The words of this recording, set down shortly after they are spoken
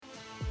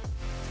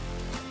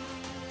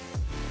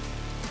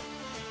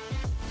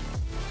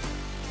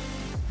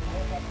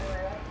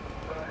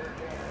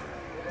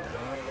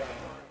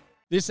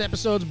This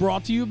episode's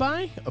brought to you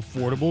by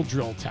Affordable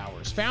Drill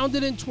Towers.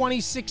 Founded in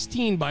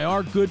 2016 by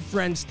our good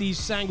friend Steve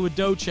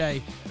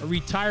Sanguidoce, a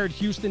retired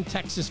Houston,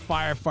 Texas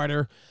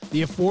firefighter,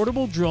 the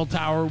Affordable Drill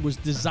Tower was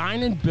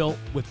designed and built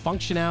with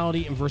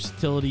functionality and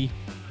versatility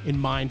in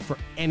mind for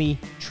any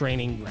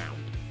training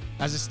ground.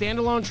 As a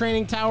standalone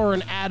training tower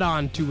and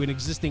add-on to an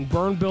existing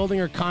burn building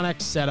or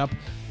Connex setup,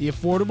 the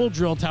Affordable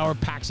Drill Tower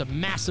packs a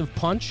massive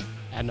punch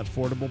at an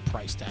affordable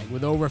price tag.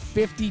 With over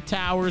 50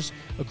 towers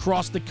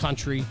across the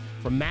country,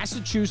 from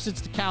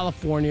Massachusetts to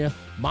California,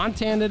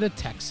 Montana to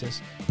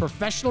Texas,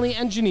 professionally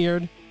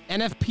engineered,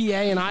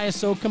 NFPA and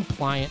ISO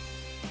compliant,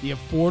 the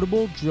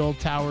Affordable Drill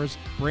Towers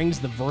brings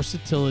the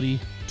versatility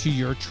to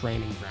your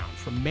training ground.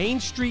 From Main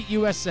Street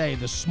USA,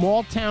 the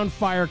small town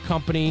fire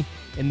company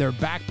in their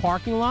back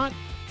parking lot,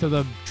 to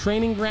the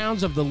training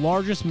grounds of the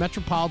largest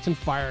metropolitan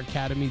fire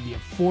academy, the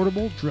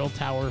Affordable Drill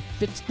Tower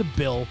fits the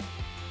bill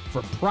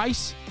for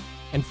price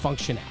and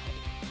functionality.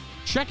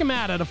 Check them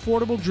out at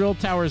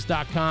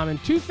affordabledrilltowers.com.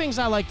 And two things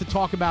I like to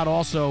talk about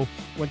also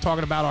when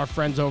talking about our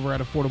friends over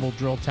at Affordable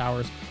Drill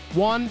Towers.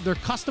 One, their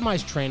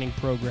customized training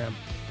program.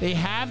 They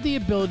have the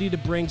ability to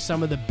bring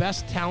some of the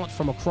best talent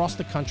from across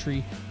the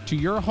country to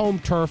your home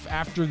turf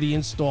after the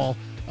install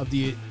of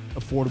the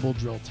Affordable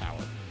Drill Tower.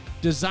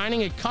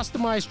 Designing a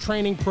customized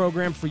training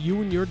program for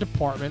you and your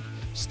department,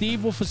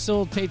 Steve will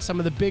facilitate some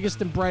of the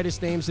biggest and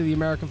brightest names of the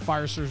American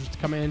Fire Service to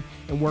come in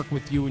and work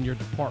with you and your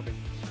department.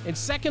 And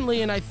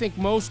secondly, and I think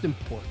most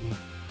important,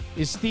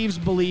 is Steve's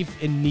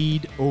belief in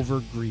need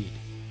over greed.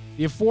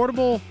 The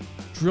Affordable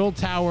Drill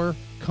Tower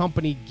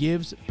company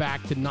gives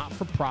back to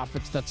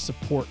not-for-profits that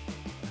support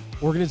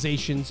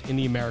organizations in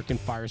the American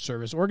Fire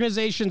Service.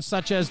 Organizations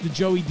such as the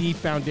Joey D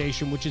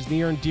Foundation, which is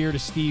near and dear to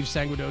Steve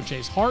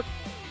Sanguidoce's heart,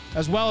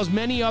 as well as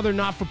many other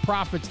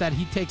not-for-profits that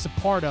he takes a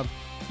part of.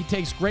 He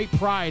takes great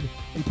pride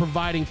in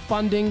providing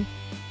funding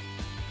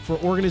for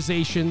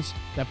organizations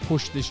that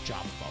push this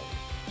job forward.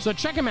 So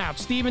check him out,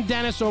 Steve and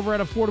Dennis over at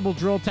Affordable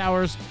Drill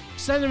Towers.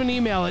 Send them an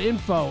email at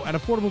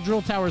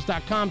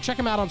info@affordabledrilltowers.com. Check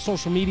them out on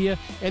social media,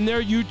 and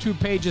their YouTube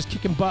page is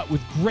kicking butt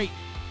with great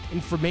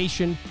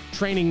information,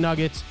 training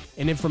nuggets,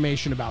 and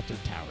information about their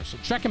towers. So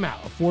check them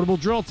out, Affordable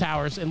Drill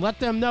Towers, and let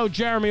them know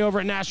Jeremy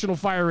over at National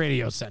Fire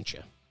Radio sent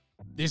you.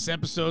 This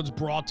episode's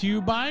brought to you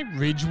by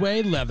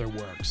Ridgeway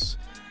Leatherworks.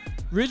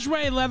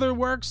 Ridgeway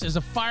Leatherworks is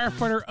a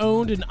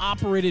firefighter-owned and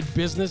operated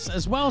business,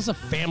 as well as a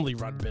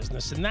family-run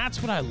business, and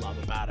that's what I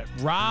love about it.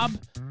 Rob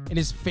and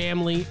his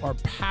family are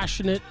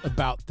passionate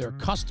about their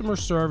customer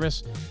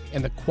service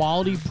and the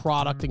quality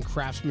product and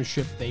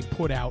craftsmanship they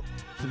put out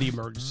for the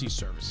emergency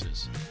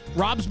services.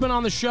 Rob's been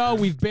on the show.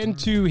 We've been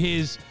to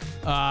his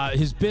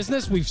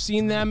business. We've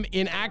seen them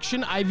in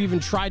action. I've even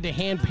tried to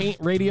hand paint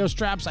radio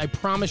straps. I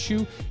promise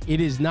you, it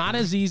is not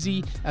as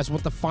easy as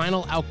what the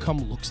final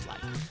outcome looks like.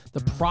 The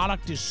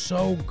product is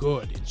so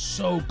good and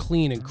so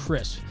clean and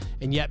crisp,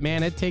 and yet,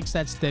 man, it takes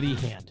that steady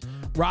hand.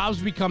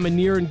 Rob's become a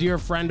near and dear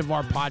friend of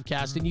our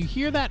podcast, and you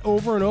hear that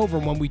over and over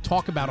when we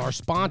talk about our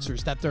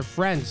sponsors, that they're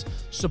friends,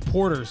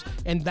 supporters,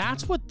 and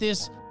that's what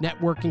this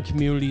networking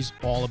community is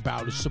all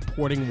about, is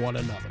supporting one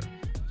another.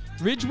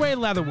 Ridgeway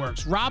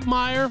Leatherworks, Rob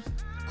Meyer,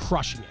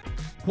 crushing it.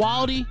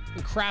 Quality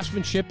and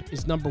craftsmanship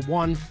is number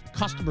one.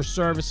 Customer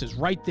service is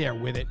right there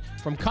with it.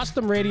 From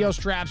custom radio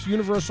straps,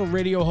 universal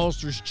radio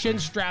holsters, chin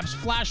straps,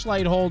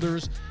 flashlight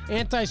holders,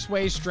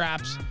 anti-sway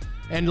straps,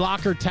 and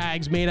locker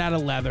tags made out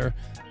of leather,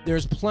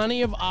 there's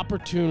plenty of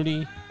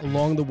opportunity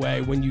along the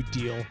way when you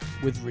deal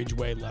with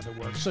Ridgeway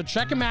Leatherworks. So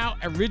check them out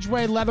at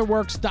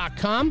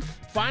ridgewayleatherworks.com.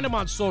 Find them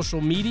on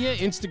social media,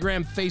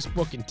 Instagram,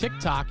 Facebook, and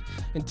TikTok.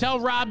 And tell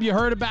Rob you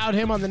heard about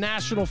him on the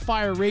National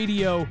Fire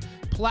Radio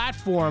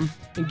platform,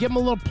 and give him a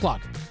little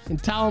plug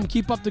and tell him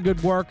keep up the good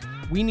work.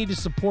 We need to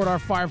support our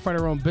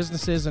firefighter-owned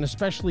businesses, and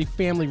especially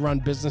family-run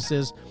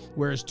businesses,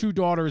 where his two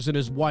daughters and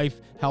his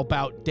wife help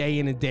out day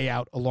in and day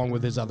out along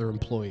with his other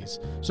employees.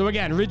 So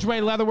again,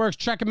 Ridgeway Leatherworks,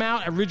 check him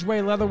out at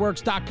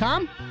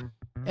ridgewayleatherworks.com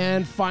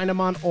and find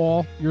him on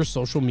all your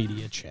social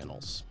media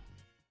channels.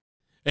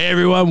 Hey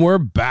everyone, we're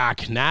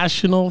back.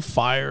 National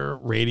Fire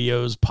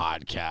Radio's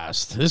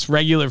podcast. This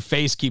regular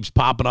face keeps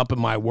popping up in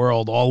my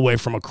world all the way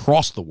from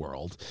across the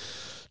world.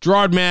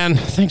 Gerard, man,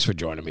 thanks for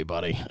joining me,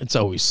 buddy. It's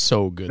always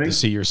so good to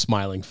see your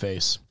smiling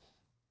face.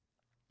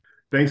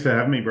 Thanks for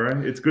having me,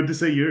 bro. It's good to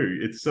see you.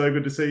 It's so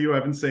good to see you. I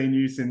haven't seen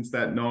you since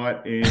that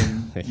night in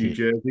New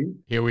Jersey.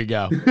 Here we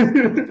go.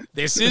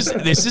 This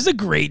is a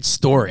great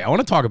story. I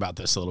want to talk about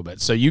this a little bit.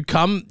 So you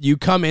come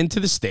into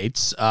the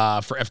States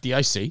for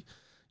FDIC.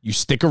 You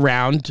stick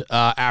around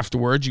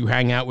afterwards. You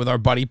hang out with our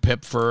buddy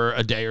Pip for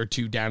a day or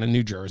two down in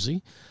New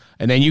Jersey.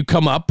 And then you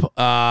come up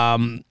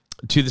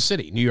to the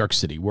city, New York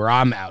City, where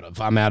I'm out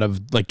of. I'm out of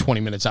like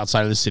 20 minutes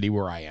outside of the city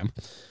where I am.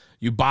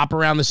 You bop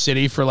around the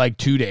city for like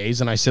 2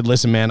 days. And I said,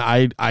 listen, man,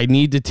 I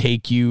need to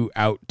take you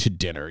out to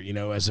dinner, you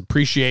know, as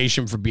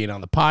appreciation for being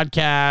on the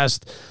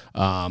podcast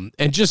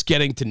and just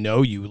getting to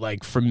know you.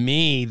 Like, for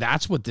me,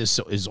 that's what this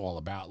is all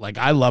about. Like,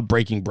 I love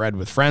breaking bread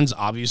with friends,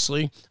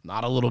 obviously.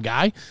 Not a little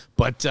guy.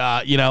 But,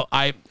 you know,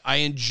 I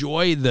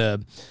enjoy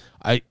the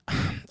I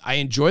I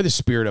enjoy the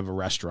spirit of a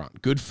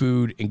restaurant. Good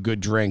food and good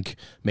drink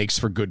makes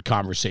for good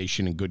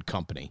conversation and good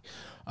company.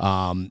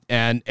 And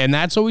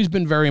that's always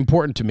been very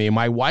important to me.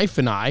 My wife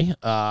and I,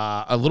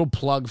 a little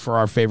plug for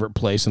our favorite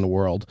place in the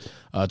world.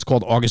 It's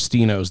called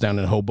Augustino's down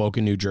in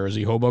Hoboken, New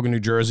Jersey. Hoboken, New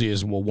Jersey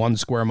is 1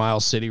 square mile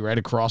city right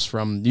across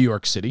from New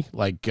York City,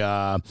 like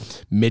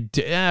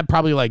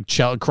probably like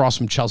across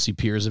from Chelsea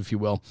Piers, if you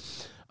will.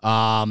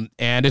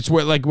 And it's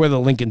where the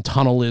Lincoln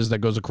Tunnel is that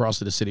goes across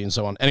to the city and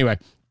so on. Anyway,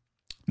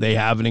 they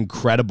have an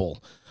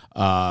incredible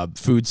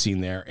food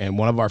scene there, and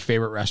one of our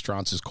favorite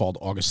restaurants is called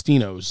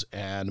Augustino's,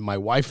 and my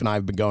wife and I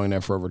have been going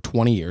there for over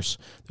 20 years.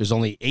 There's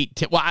only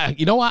 8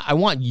 you know what? I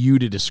want you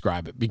to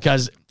describe it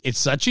because it's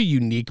such a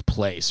unique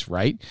place,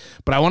 right?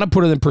 But I want to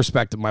put it in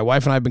perspective. My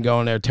wife and I have been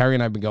going there, Terry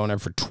and I have been going there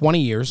for 20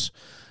 years.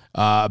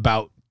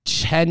 About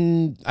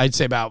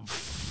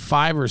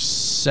 5 or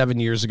 7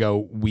 years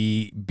ago,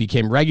 we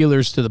became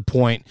regulars to the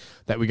point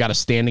that we got a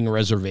standing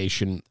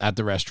reservation at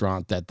the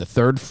restaurant that the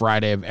third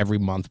Friday of every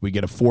month we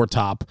get a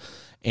 4-top,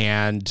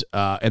 and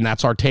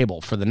that's our table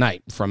for the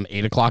night from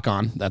 8 o'clock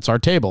on. That's our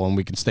table, and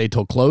we can stay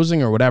till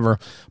closing or whatever.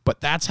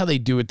 But that's how they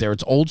do it there.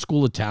 It's old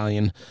school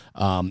Italian,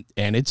 and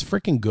it's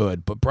freaking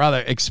good. But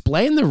brother,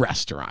 explain the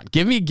restaurant.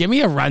 Give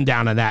me a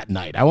rundown of that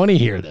night. I want to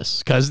hear this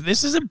because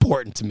this is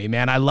important to me,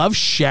 man. I love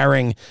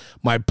sharing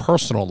my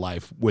personal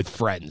life with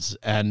friends,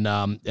 and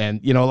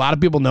you know, a lot of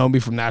people know me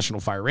from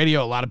National Fire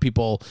Radio. A lot of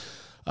people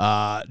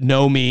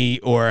know me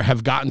or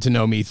have gotten to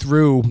know me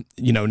through,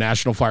 you know,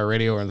 National Fire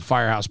Radio or the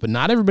Firehouse, but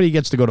not everybody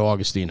gets to go to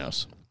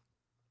Augustino's.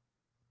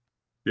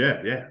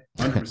 Yeah,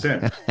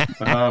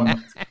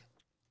 100%.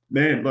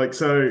 Man, like,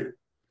 so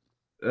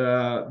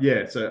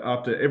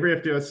after every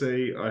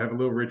FDIC, I have a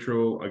little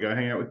ritual. I go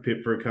hang out with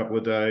Pip for a couple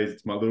of days.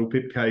 It's my little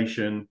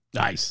Pipcation.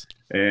 Nice.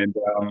 And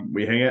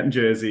we hang out in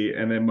Jersey,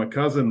 and then my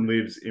cousin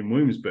lives in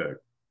Williamsburg,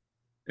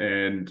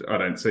 and I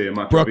don't see her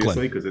much, Brooklyn.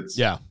 obviously, because it's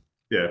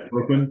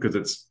Brooklyn, because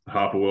it's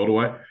half a world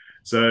away.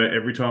 So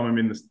every time I'm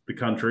in the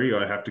country,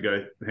 I have to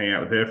go hang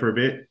out with her for a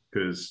bit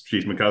because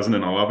she's my cousin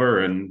and I love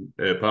her, and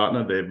her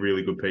partner, they're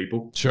really good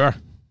people. Sure.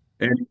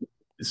 And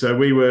so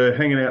we were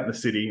hanging out in the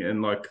city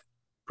and like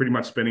pretty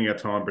much spending our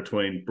time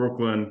between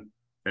Brooklyn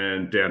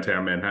and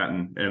downtown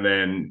Manhattan. And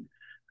then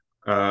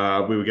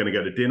we were going to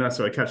go to dinner.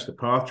 So I catch the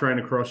PATH train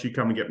across. You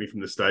come and get me from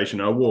the station.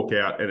 I walk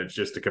out and it's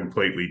just a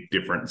completely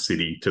different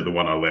city to the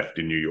one I left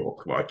in New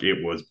York. Like,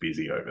 it was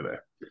busy over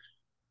there.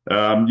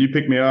 You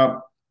pick me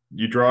up,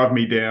 you drive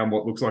me down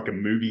what looks like a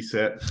movie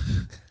set,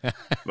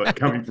 like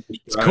coming from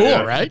Australia. It's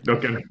cool, right?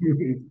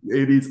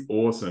 It is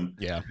awesome.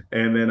 Yeah.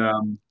 And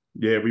then,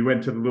 we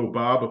went to the little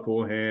bar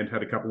beforehand,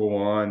 had a couple of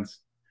wines,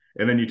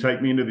 and then you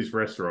take me into this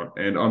restaurant,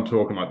 and I'm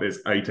talking like there's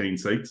 18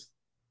 seats.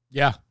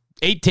 Yeah.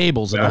 8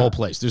 tables in the whole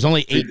place. There's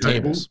only 8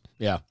 tables.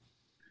 Yeah.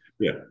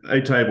 Yeah,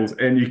 8 tables.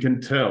 And you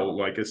can tell,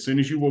 like, as soon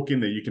as you walk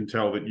in there, you can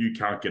tell that you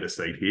can't get a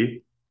seat here.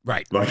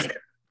 Right. Like,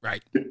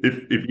 right.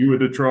 If you were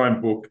to try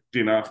and book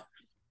dinner,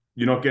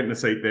 you're not getting a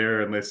seat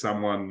there unless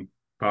someone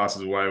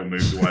passes away or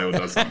moves away or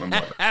does something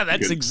like that.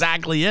 That's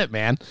exactly it,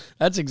 man.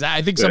 That's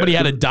exactly. I think somebody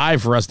had to die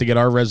for us to get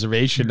our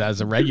reservation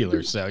as a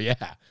regular. So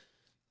yeah.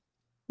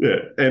 Yeah,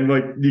 and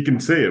like you can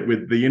see it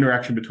with the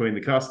interaction between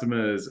the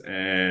customers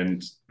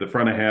and the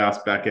front of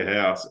house, back of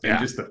house, and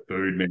just the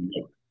food. Man,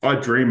 I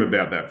dream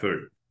about that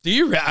food. Do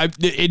you?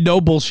 No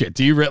bullshit.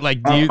 Do you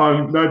like? Do you?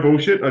 No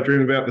bullshit. I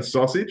dream about the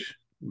sausage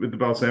with the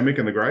balsamic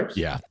and the grapes.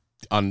 Yeah,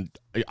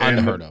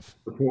 unheard of.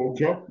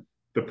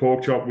 The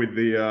pork chop with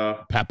the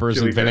peppers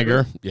and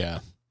vinegar. Yeah.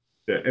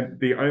 Yeah, and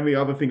the only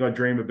other thing I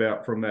dream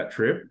about from that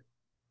trip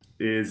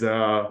is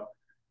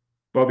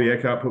Bobby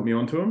Eckhart put me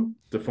onto him.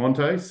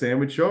 DeFonte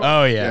sandwich shop.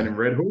 Oh yeah, down in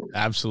Red Hook.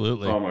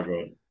 Absolutely. Oh my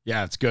god.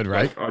 Yeah, it's good,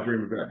 right? I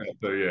dream about that.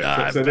 So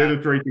yeah, so they're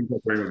the 3 things I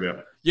dream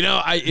about. You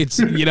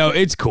know,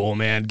 it's cool,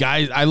 man.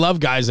 Guys, I love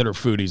guys that are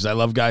foodies. I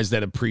love guys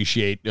that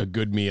appreciate a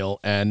good meal.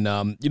 And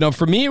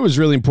for me, it was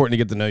really important to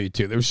get to know you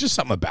too. There was just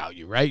something about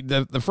you, right?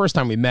 The first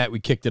time we met, we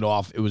kicked it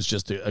off. It was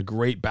just a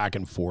great back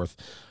and forth.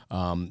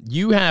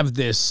 You have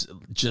this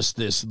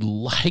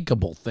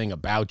likable thing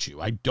about you.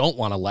 I don't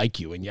want to like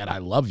you, and yet I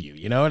love you.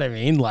 You know what I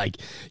mean? Like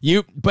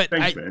you, but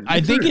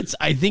thanks,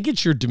 I think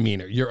it's your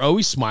demeanor. You're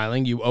always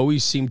smiling. You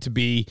always seem to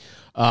be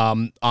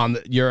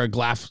you're a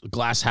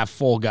glass half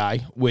full guy,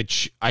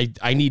 which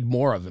I need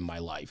more of in my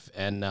life.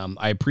 And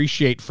I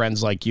appreciate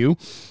friends like you.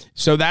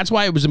 So that's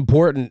why it was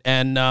important.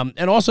 And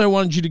also I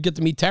wanted you to get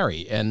to meet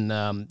Terry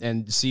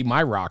and see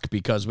my rock,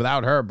 because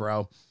without her,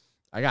 bro,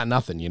 I got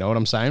nothing. You know what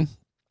I'm saying?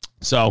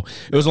 So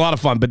it was a lot of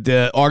fun. But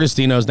the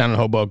Augustino's down in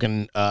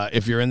Hoboken,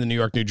 if you're in the New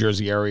York, New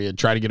Jersey area,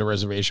 try to get a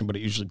reservation, but it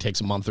usually takes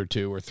a month or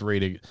 2 or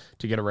 3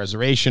 to get a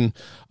reservation.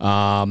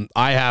 I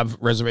have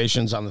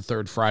reservations on the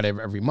third Friday of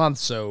every month.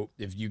 So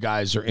if you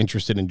guys are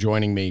interested in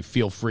joining me,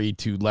 feel free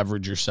to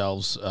leverage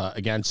yourselves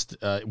against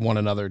one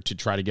another to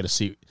try to get a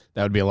seat.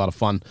 That would be a lot of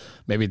fun.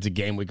 Maybe it's a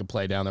game we could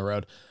play down the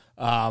road.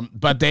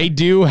 But they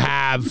do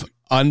have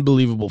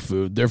unbelievable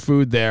food. Their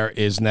food there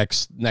is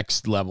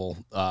next level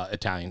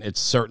Italian. It's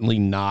certainly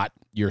not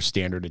your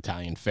standard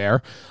Italian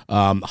fare.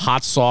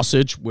 Hot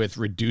sausage with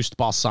reduced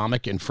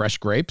balsamic and fresh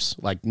grapes.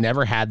 Like,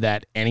 never had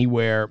that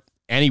anywhere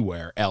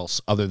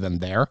else other than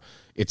there.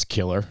 It's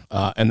killer.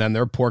 And then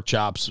their pork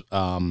chops,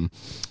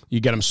 you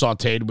get them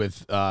sauteed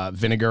with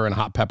vinegar and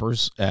hot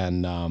peppers.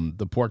 And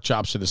the pork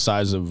chops are the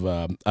size of,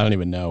 I don't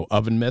even know,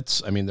 oven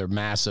mitts. I mean, they're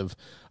massive.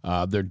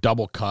 They're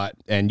double cut,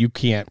 and you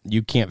can't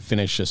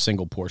finish a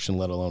single portion,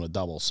 let alone a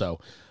double. So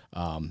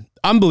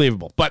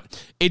unbelievable.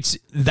 But it's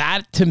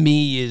that, to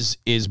me,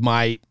 is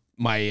my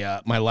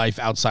life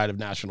outside of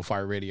National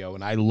Fire Radio,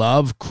 and I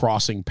love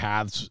crossing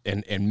paths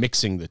and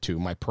mixing the two,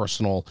 my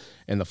personal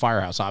and the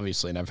firehouse,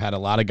 obviously. And I've had a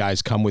lot of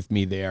guys come with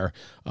me there,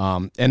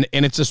 and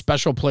it's a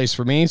special place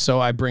for me, so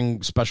I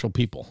bring special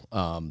people.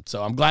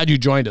 So I'm glad you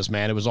joined us,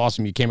 man. It was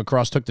awesome. You came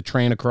across, took the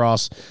train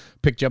across,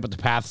 picked you up at the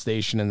Path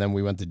Station, and then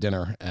we went to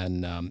dinner,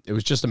 and it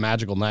was just a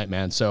magical night,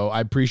 man. So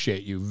I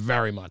appreciate you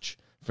very much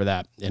for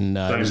that, and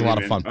it was a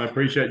lot of fun. I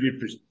appreciate you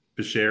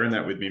for sharing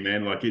that with me,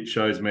 man. Like, it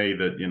shows me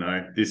that, you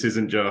know, this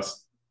isn't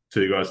just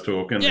two guys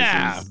talking.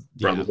 Yeah.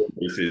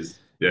 This is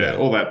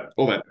all that.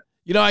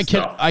 You know,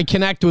 I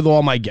connect with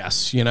all my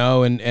guests, you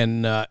know,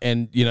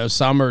 and you know,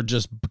 some are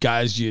just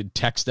guys you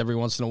text every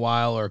once in a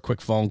while, or a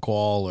quick phone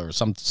call, or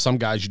some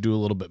guys you do a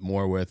little bit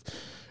more with.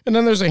 And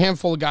then there's a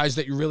handful of guys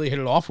that you really hit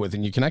it off with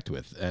and you connect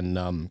with.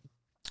 And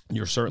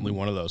you're certainly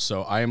one of those.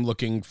 So I am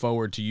looking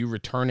forward to you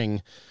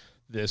returning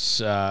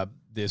this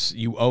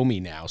you owe me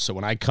now. So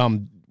when I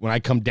come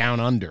down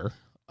under,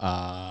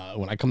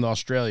 when I come to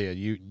Australia,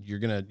 you're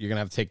gonna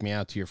have to take me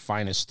out to your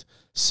finest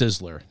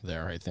sizzler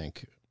there, I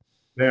think.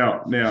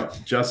 Now,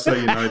 just so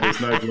you know,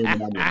 there's no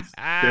blooming onions.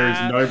 There is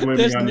no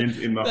blooming onions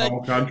in the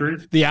whole country.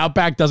 The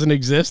Outback doesn't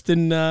exist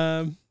in.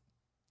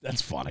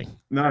 That's funny.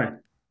 No,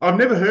 I've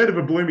never heard of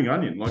a blooming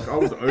onion. Like, I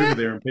was over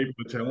there and people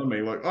were telling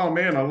me, like, "Oh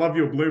man, I love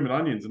your blooming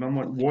onions," and I'm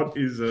like, "What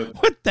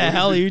the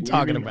hell are you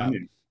talking about?"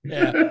 Onion?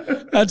 Yeah,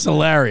 that's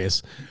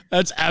hilarious.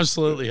 That's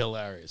absolutely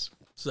hilarious.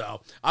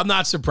 So I'm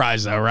not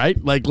surprised though,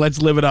 right? Like, let's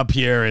live it up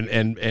here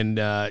and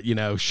you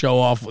know, show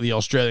off the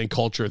Australian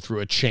culture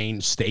through a chain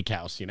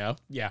steakhouse. You know,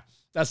 yeah,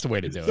 that's the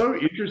way to do it. So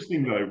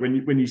interesting though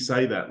when you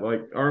say that.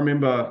 Like, I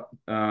remember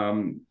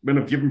when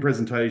I've given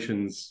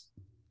presentations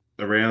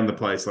around the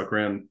place, like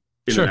around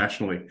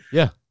internationally. Sure.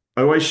 Yeah,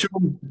 I always show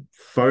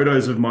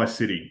photos of my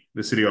city,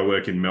 the city I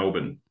work in,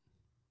 Melbourne,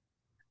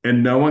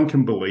 and no one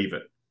can believe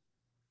it.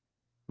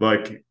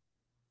 Like,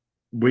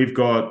 we've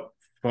got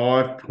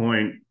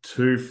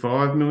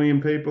 5.25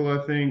 million people,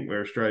 I think.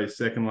 We're Australia's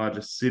second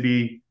largest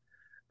city.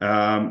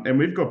 And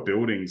we've got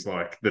buildings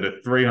like that are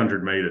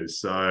 300 meters.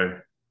 So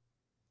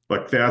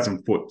like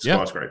 1,000-foot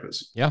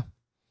skyscrapers. Yeah.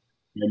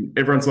 And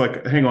everyone's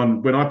like, hang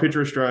on, when I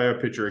picture Australia,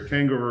 I picture a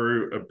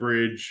kangaroo, a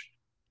bridge,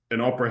 an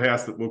opera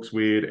house that looks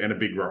weird, and a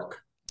big rock.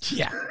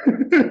 Yeah.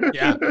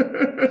 Yeah.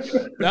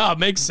 No, it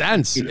makes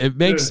sense. It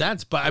makes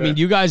sense. But I mean,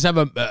 you guys have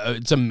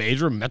it's a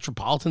major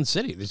metropolitan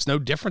city. It's no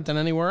different than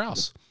anywhere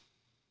else.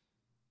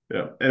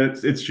 Yeah. And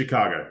it's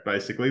Chicago,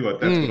 basically. Like,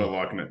 that's what I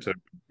liken it to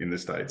in the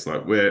States.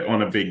 Like, we're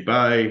on a big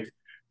bay,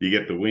 you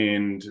get the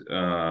wind.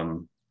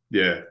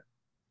 The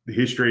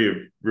history of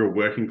real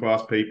working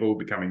class people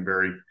becoming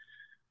very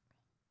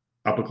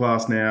upper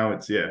class now.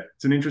 It's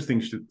an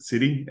interesting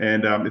city,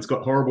 and it's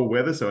got horrible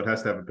weather, so it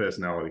has to have a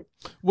personality.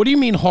 What do you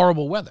mean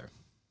horrible weather?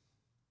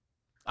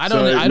 I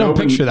don't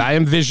picture that. I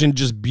envision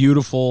just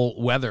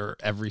beautiful weather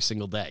every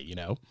single day, you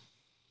know?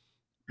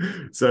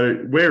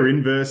 So we're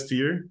inverse to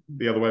you,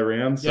 the other way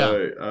around.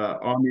 So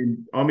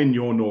I'm in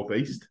your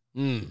northeast,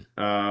 and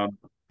I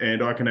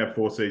can have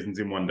 4 seasons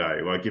in one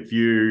day. Like, it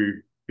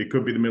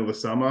could be the middle of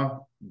summer,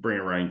 bring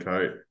a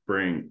raincoat,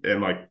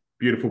 and like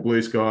beautiful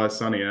blue skies,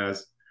 sunny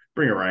as,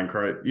 bring a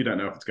raincoat. You don't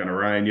know if it's going to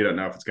rain. You don't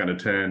know if it's going to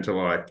turn to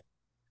like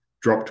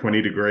drop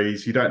 20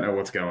 degrees. You don't know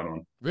what's going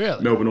on.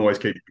 Really? Melbourne always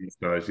keeps you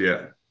on those,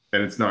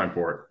 and it's known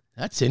for it.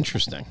 That's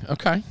interesting.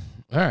 Okay.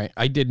 All right.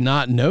 I did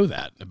not know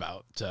that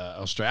about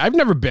Australia. I've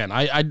never been.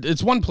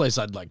 It's one place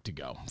I'd like to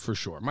go for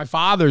sure. My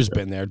father's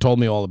been there, told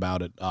me all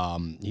about it.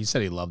 He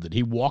said he loved it.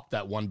 He walked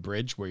that one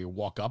bridge where you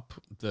walk up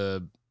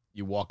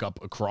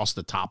across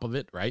the top of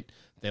it, right?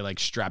 They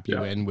like strap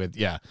you in with,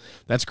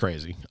 that's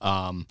crazy.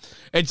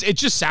 It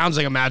just sounds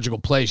like a magical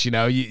place, you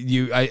know.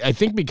 I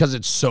think because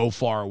it's so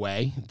far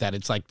away that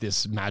it's like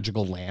this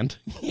magical land,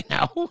 you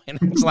know. And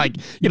it's like,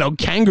 you know,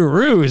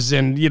 kangaroos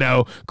and, you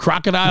know,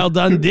 Crocodile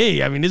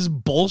Dundee. I mean, this is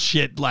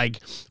bullshit,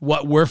 like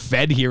what we're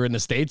fed here in the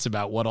States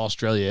about what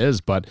Australia is.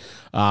 But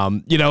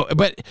you know,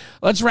 but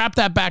let's wrap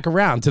that back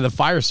around to the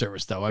fire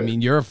service, though. I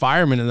mean, you're a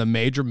fireman in a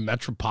major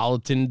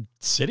metropolitan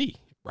city,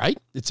 right?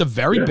 It's a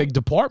very big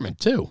department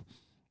too.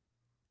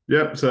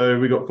 Yep. So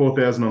we got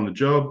 4,000 on the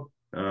job.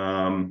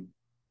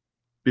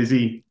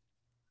 Busy,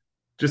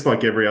 just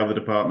like every other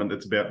department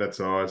that's about that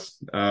size.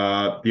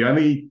 The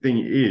only thing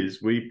is,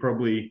 this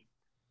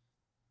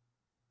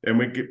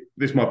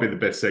might be the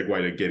best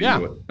segue to get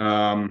into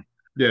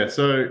it.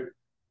 So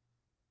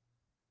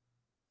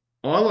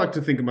I like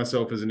to think of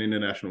myself as an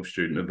international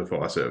student of the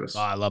fire service.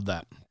 Oh, I love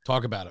that.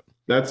 Talk about it.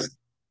 That's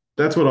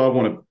what I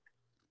want to.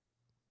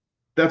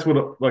 that's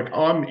what, like,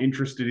 I'm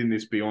interested in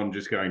this beyond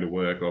just going to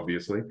work,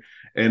 obviously.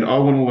 And I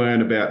want to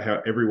learn about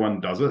how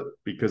everyone does it,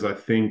 because I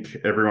think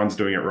everyone's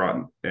doing it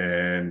right.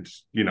 And,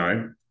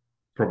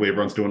 probably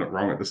everyone's doing it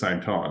wrong at the same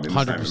time in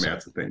the same 100%.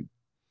 amounts of things.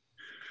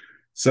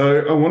 So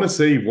I want to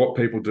see what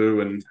people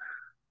do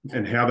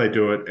and how they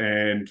do it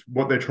and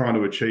what they're trying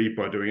to achieve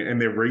by doing it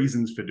and their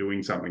reasons for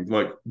doing something.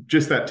 Like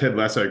just that Ted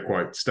Lasso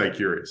quote, stay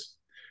curious.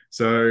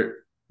 So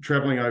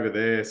traveling over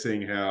there,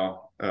 seeing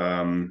how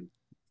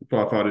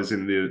firefighters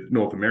in the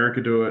North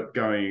America do it,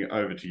 going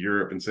over to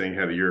Europe and seeing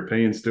how the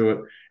Europeans do it.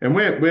 And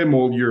we're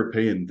more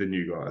European than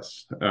you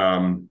guys.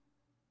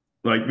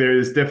 Like there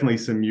is definitely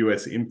some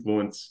US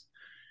influence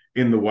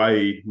in the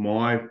way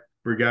my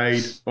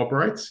brigade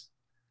operates.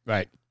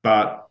 Right.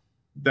 But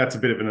that's a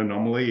bit of an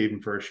anomaly even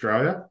for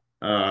Australia.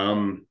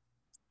 Australia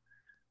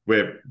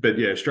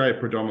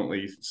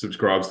predominantly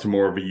subscribes to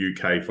more of a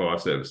UK fire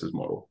services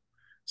model.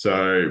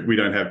 So we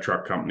don't have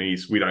truck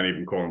companies. We don't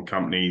even call them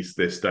companies.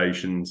 They're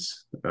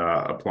stations,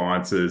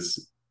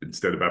 appliances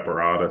instead of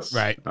apparatus.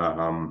 Right.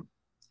 And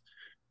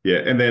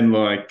then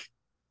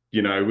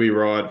we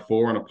ride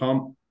 4 on a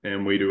pump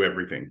and we do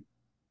everything.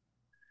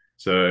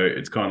 So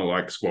it's kind of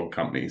like squad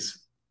companies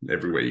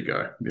everywhere you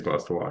go, if I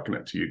was to liken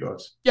it to you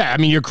guys. Yeah, I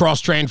mean, you're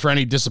cross-trained for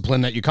any discipline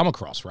that you come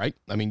across, right?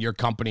 I mean, your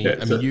company,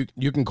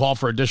 you can call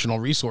for additional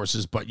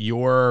resources, but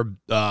your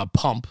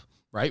pump,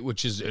 right,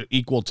 which is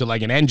equal to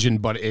like an engine,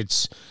 but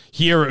it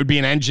would be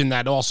an engine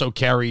that also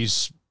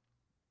carries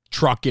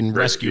truck and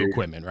rescue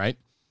equipment, right?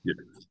 Yeah.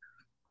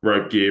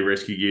 Rope gear,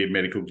 rescue gear,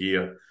 medical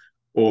gear,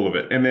 all of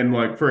it. And then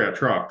like for our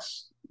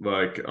trucks,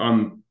 like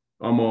I'm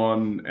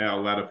on our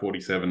ladder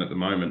 47 at the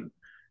moment,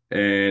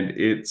 and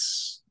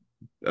it's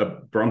a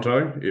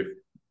Bronto, if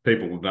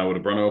people know what a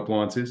Bronto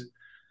appliance is.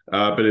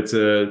 But it's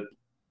a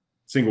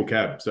single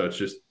cab, so it's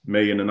just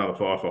me and another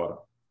firefighter.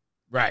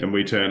 Right. And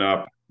we turn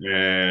up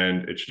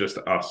and it's just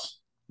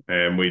us,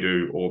 and we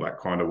do all that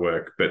kind of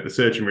work. But the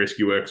search and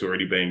rescue work's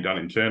already being done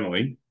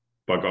internally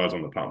by guys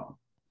on the pump.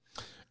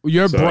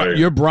 Your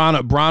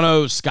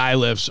Bronto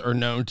skylifts are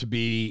known to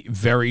be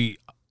very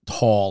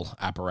tall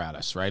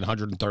apparatus, right?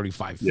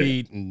 135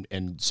 feet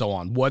and so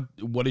on.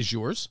 What is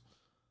yours?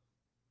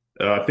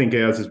 I think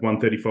ours is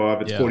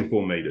 135. It's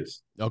 44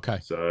 meters. Okay.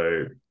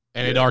 So,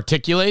 and it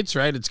articulates,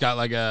 right? It's got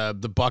like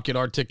the bucket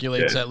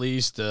articulates at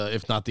least,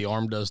 if not the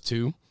arm does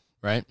too,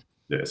 right?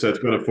 Yeah. So it's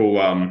got a full,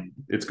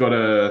 it's got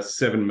a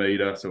 7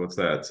 meter. So what's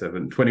that?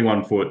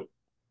 21 foot,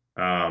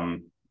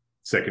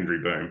 secondary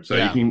boom. So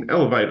you can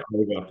elevate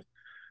over.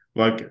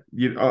 Like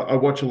I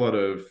watch a lot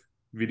of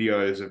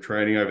videos of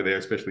training over there,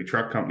 especially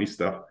truck company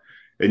stuff.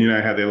 And you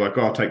know how they're like,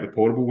 oh, take the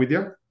portable with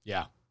you.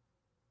 Yeah.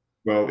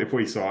 Well, if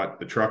we site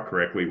the truck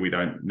correctly, we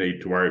don't need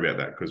to worry about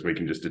that because we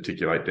can just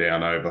articulate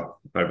down over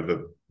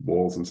the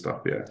walls and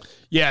stuff. Yeah.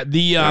 Yeah.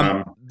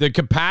 The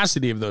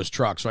capacity of those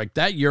trucks, like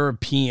that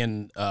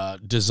European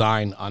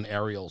design on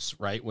aerials,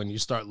 right? When you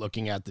start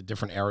looking at the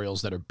different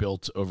aerials that are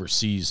built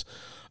overseas,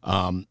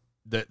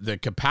 the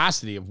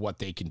capacity of what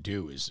they can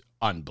do is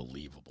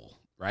unbelievable,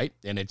 right?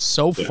 And it's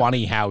so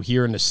funny how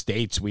here in the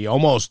States we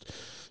almost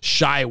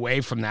shy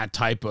away from that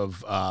type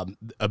of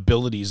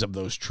abilities of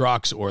those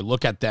trucks, or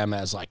look at them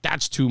as like,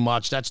 that's too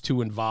much, that's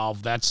too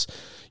involved, that's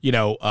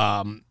too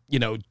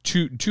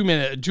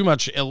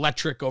much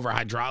electric over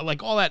hydraulic,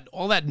 like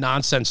all that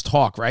nonsense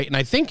talk, right? And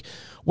I think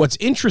what's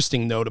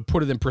interesting though, to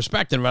put it in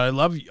perspective,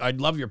 and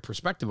I'd love your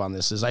perspective on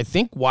this, is I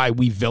think why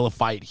we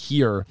vilify it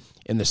here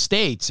in the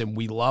States and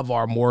we love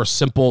our more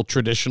simple,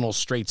 traditional,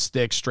 straight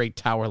stick, straight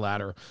tower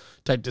ladder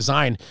type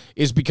design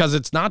is because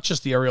it's not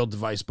just the aerial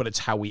device, but it's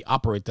how we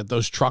operate, that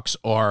those trucks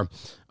are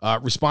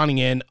responding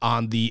in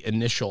on the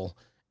initial,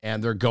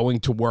 and they're going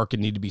to work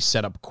and need to be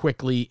set up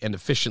quickly and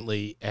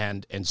efficiently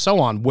and so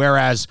on.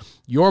 Whereas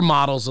your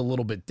model's a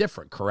little bit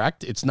different,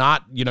 correct? It's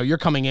not, you're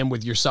coming in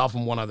with yourself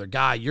and one other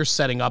guy. You're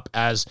setting up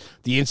as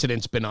the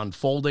incident's been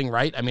unfolding,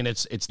 right? I mean,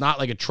 it's not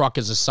like a truck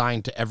is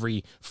assigned to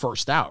every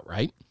first out,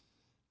 right?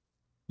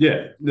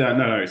 Yeah,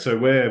 no. So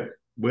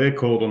we're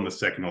called on the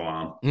second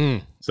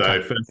alarm.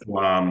 So first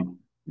alarm,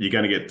 you're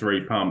going to get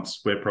 3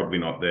 pumps. We're probably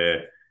not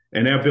there.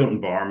 And our built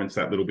environment's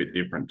that little bit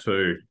different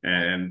too.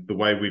 And the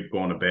way we've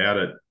gone about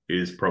it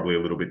is probably a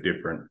little bit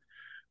different.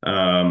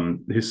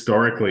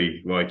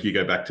 Historically, like you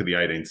go back to the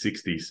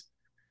 1860s.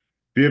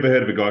 Have you ever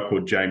heard of a guy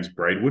called James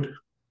Braidwood?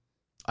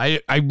 I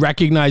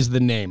recognize the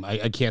name.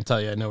 I can't tell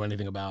you I know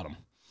anything about him.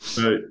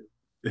 So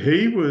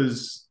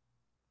he's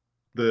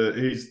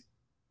the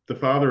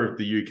father of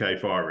the UK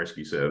Fire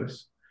Rescue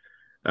Service.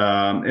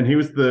 And he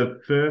was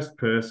the first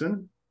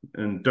person,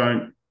 and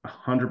don't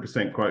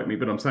 100% quote me,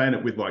 but I'm saying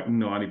it with like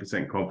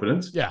 90%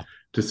 confidence,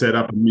 to set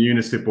up a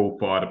municipal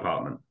fire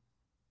department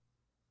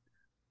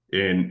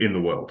in the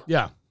world.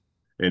 Yeah.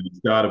 And he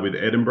started with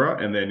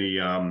Edinburgh, and then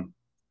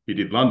he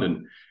did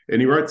London,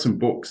 and he wrote some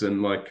books.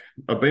 And like,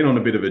 I've been on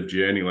a bit of a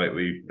journey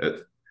lately.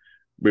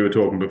 We were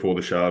talking before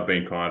the show. I've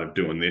been kind of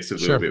doing this a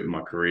little bit with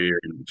my career,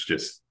 and it's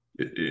just,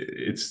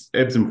 it's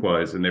ebbs and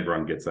flows, and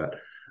everyone gets that.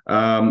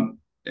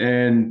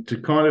 And to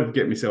kind of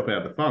get myself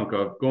out of the funk,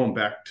 I've gone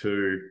back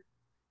to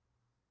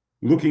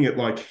looking at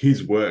like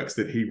his works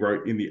that he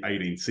wrote in the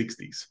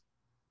 1860s.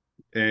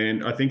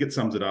 And I think it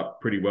sums it up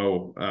pretty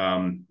well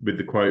with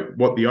the quote,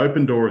 "What the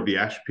open door of the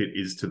ash pit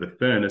is to the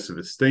furnace of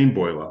a steam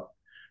boiler,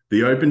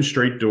 the open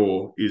street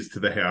door is to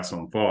the house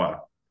on fire.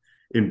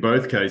 In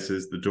both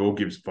cases, the door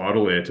gives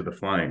vital air to the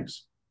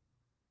flames."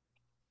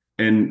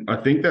 And I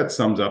think that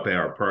sums up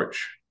our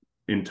approach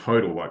in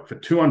total. Like for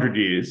 200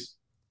 years,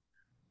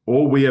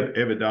 all we have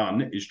ever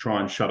done is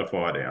try and shut a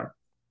fire down.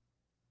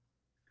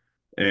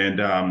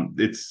 And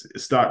it's a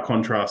stark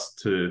contrast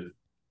to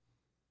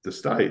the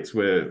States,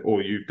 where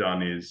all you've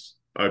done is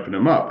open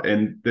them up.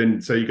 And then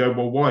so you go,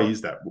 well, why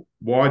is that?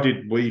 Why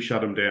did we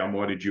shut them down?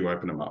 Why did you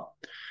open them up?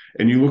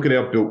 And you look at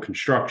our built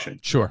construction.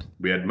 Sure.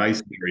 We had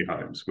masonry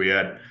homes. We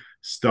had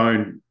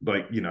stone,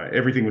 like, you know,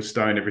 everything was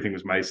stone, everything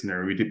was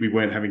masonry. We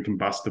weren't having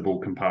combustible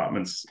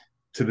compartments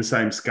to the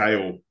same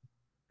scale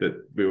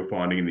that we were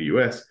finding in the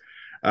US.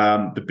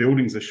 The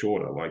buildings are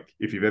shorter. Like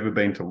if you've ever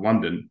been to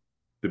London,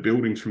 the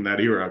buildings from that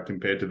era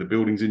compared to the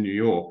buildings in New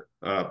York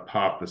are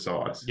half the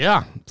size.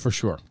 Yeah, for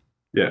sure.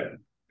 Yeah.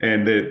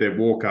 And they're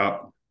walk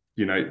up,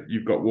 you know,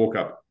 you've got walk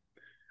up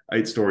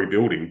 8-story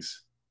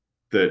buildings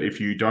that if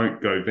you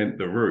don't go vent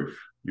the roof,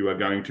 you are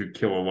going to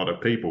kill a lot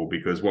of people,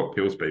 because what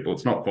kills people?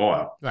 It's not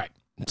fire. Right.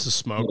 It's the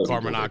smoke,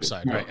 carbon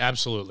monoxide. Right.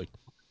 Absolutely.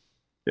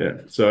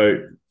 Yeah. So,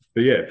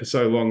 but yeah, for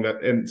so long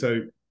that, and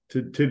so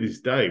to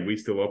this day, we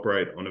still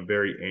operate on a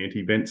very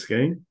anti-vent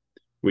scheme.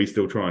 We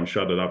still try and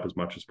shut it up as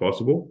much as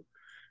possible.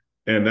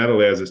 And that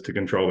allows us to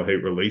control the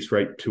heat release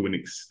rate to an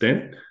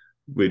extent,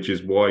 which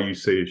is why you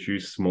see us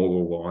use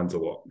smaller lines a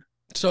lot.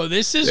 So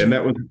this is, and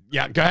that was,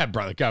 yeah, go ahead,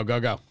 brother.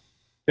 Go.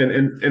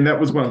 And that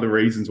was one of the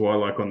reasons why,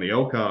 like on the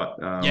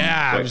Elkhart.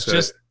 I was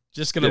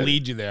just going to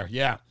lead you there.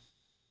 Yeah.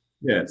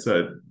 Yeah.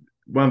 So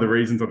one of the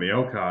reasons on the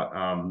Elkhart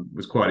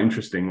was quite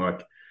interesting.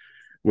 Like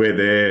we're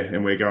there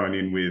and we're going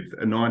in with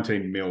a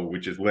 19 mil,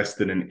 which is less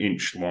than an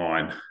inch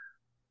line.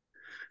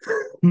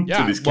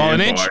 Yeah. Well,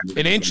 an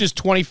inch is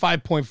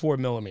 25.4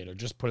 millimeter.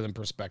 Just put it in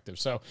perspective.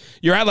 So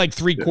you're at like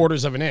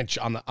 3/4 of an inch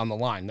on the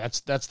line.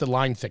 That's the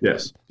line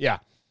thickness. Yeah.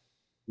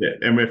 Yeah.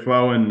 And we're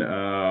flowing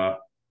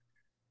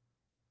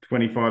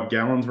 25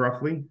 gallons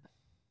roughly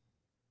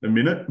a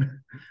minute.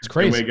 It's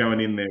crazy. And we're going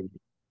in there.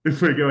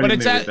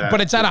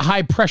 But it's at a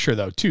high pressure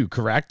though, too,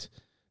 correct?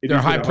 They're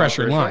high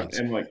pressure lines.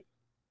 And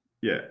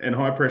and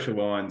high pressure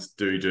lines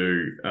do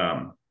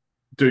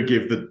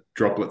give the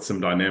droplets some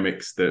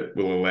dynamics that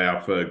will allow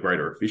for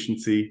greater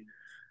efficiency.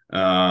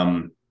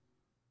 But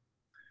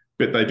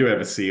they do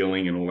have a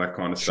ceiling and all that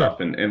kind of stuff.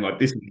 And like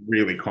this is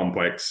really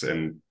complex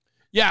and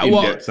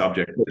in-depth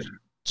subject.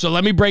 So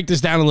let me break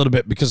this down a little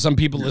bit, because some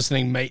people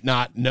listening may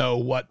not know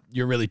what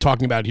you're really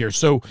talking about here.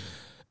 So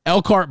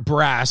Elkhart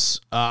Brass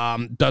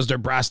does their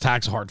brass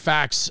tacks, hard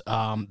facts.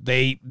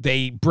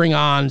 They bring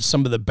on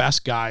some of the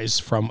best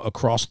guys from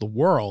across the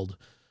world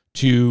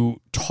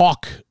to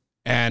talk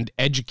and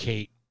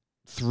educate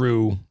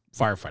through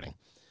firefighting.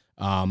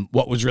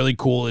 What was really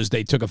cool is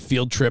they took a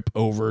field trip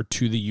over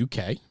to the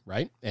UK,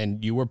 right?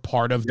 And you were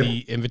part of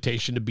the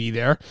invitation to be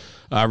there,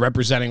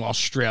 representing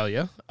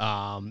Australia,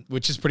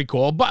 which is pretty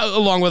cool, but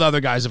along with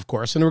other guys, of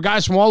course. And there were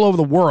guys from all over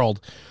the world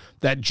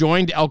that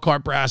joined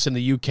Elkhart Brass in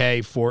the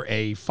UK for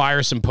a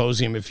fire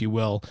symposium, if you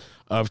will,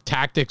 of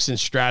tactics and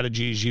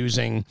strategies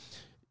using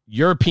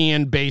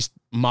European-based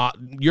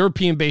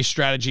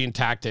strategy and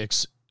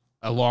tactics,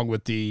 along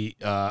with the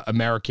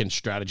American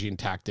strategy and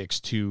tactics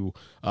to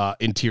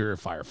interior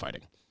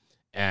firefighting.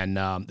 And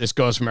this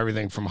goes from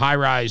everything from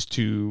high-rise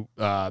to,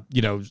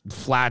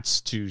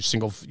 flats to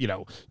single,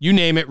 you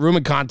name it, room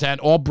and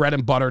content, all bread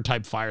and butter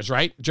type fires,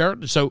 right,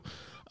 Jared? So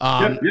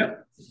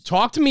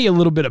talk to me a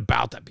little bit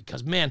about that,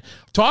 because, man,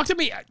 talk to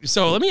me.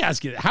 So let me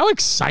ask you, how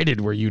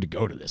excited were you to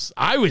go to this?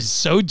 I was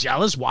so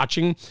jealous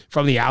watching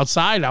from the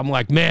outside. I'm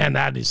like, man,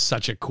 that is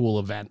such a cool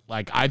event.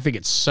 Like, I think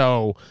it's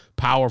so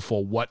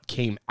powerful what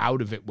came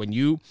out of it.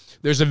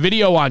 There's a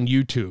video on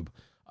YouTube.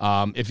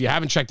 If you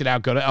haven't checked it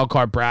out, go to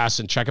Elkhart Brass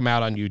and check them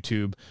out on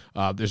YouTube.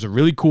 There's a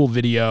really cool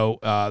video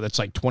that's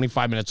like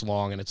 25 minutes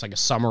long, and it's like a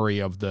summary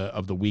of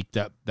the week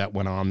that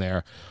went on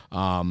there.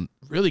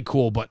 Really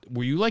cool. But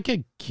were you like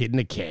a kid in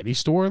a candy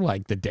store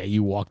like the day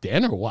you walked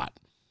in, or what?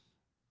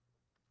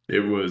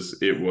 It is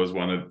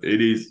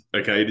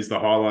the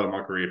highlight of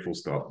my career, full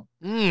stop.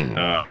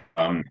 So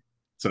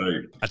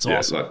that's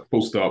awesome. Like,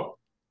 full stop.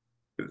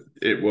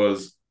 It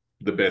was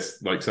the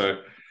best. Like, so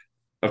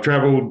I've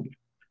traveled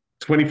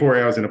 24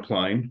 hours in a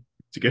plane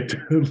to get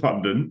to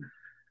London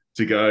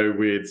to go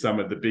with some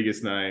of the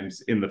biggest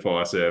names in the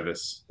fire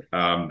service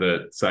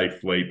that Safe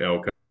Fleet,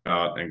 Elkhart,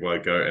 and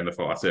Gloco, and the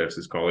Fire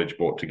Services College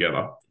brought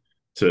together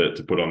to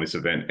put on this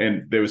event.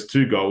 And there was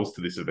 2 goals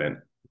to this event.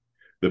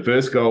 The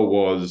first goal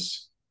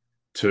was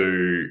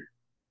to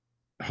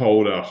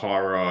hold a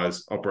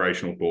high-rise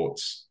operational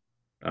thoughts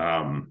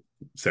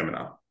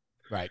seminar,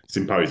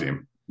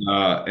 symposium.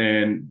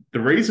 And the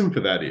reason for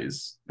that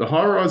is the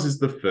high-rise is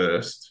the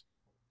first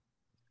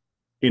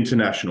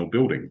international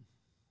building.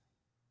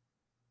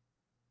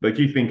 Like,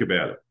 you think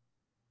about it.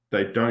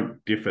 they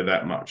don't differ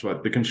that much.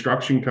 Like the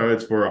construction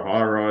codes for a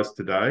high rise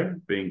today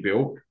being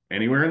built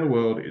anywhere in the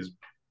world is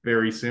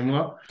very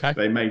similar. Okay.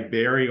 They may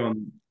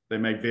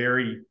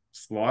vary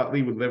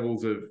slightly with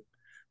levels of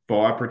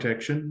fire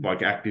protection,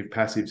 like active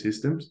passive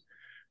systems,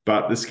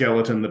 but the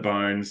skeleton, the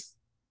bones,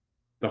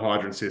 the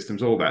hydrant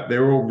systems, all that,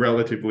 they're all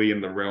relatively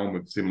in the realm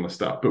of similar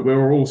stuff, but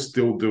we're all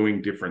still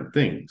doing different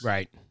things.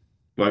 Right.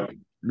 Like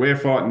we're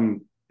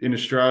fighting in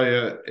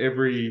Australia,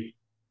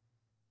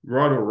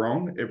 right or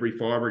wrong, every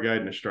fire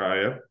brigade in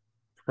Australia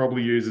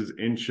probably uses 1.25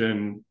 inch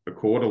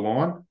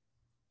line,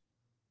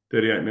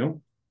 38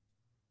 mil,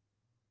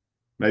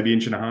 maybe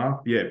 1.5 inch.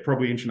 Yeah,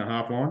 probably 1.5 inch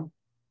line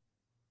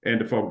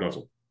and a fog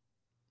nozzle.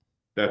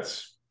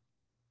 That's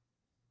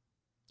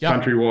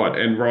countrywide,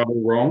 and right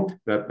or wrong,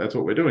 that's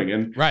what we're doing.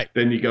 And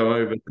then you go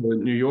over to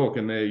New York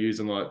and they're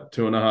using like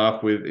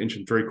 2.5 with 1.75 inch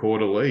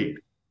lead,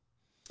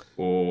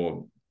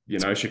 or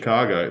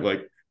Chicago.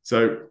 Like,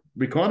 so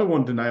we kind of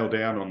wanted to nail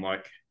down on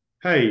like,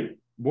 hey,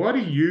 why do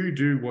you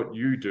do what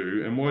you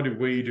do and why do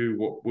we do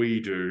what we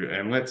do,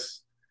 and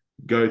let's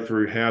go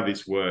through how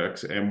this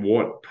works and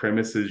what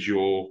premises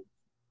you're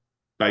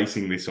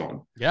basing this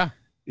on. And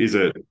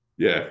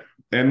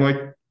like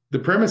the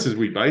premises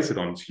we base it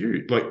on is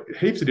huge, like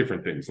heaps of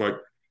different things. Like,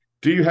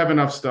 do you have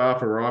enough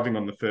staff arriving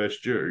on the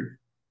first due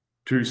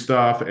to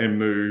staff and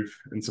move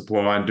and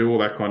supply and do all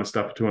that kind of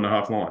stuff for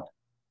 2.5 line?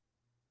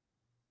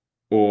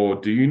 Or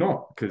do you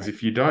not? Because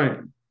if you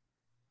don't,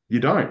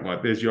 you don't.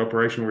 Like, there's your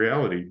operational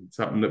reality. It's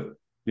something that,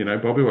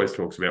 Bobby always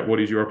talks about.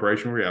 What is your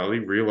operational reality?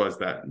 Realize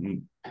that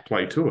and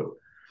play to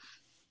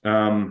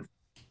it.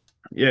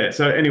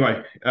 So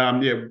anyway,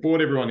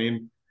 brought everyone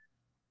in.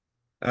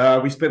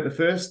 We spent the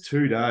first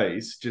 2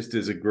 days just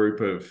as a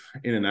group of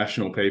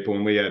international people,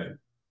 and we had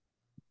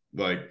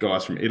like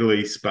guys from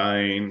Italy,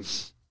 Spain,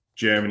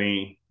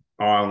 Germany,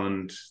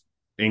 Ireland,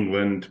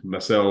 England,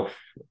 myself,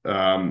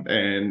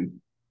 and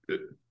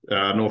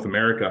North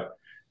America.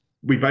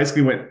 We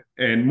basically went,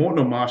 and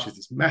Morton Marsh is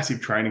this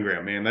massive training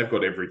ground, man. They've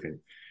got everything,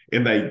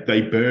 and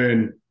they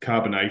burn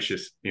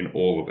carbonaceous in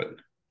all of it.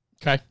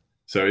 Okay.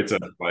 So it's a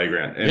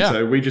playground. And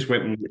so we just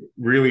went in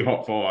really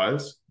hot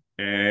fires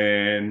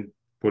and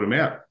put them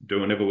out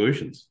doing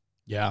evolutions.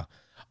 Yeah.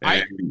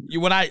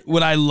 What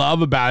I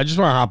love about it, I just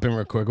want to hop in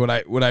real quick.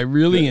 What I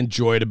really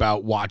enjoyed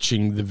about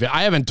watching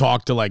I haven't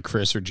talked to like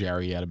Chris or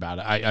Jerry yet about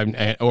it.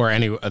 I or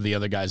any of the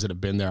other guys that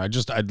have been there.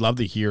 I'd love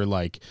to hear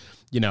like,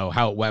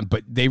 how it went,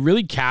 but they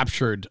really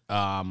captured,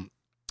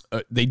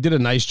 they did a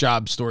nice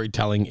job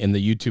storytelling in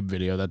the YouTube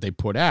video that they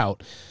put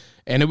out.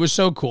 And it was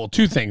so cool.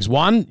 2 things.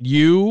 One,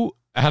 you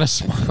had a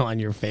smile on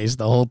your face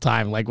the whole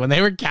time. Like when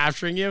they were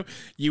capturing you,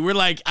 you were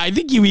like, I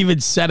think you even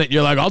said it.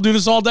 You're like, I'll do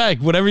this all day,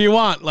 whatever you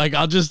want. Like,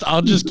 I'll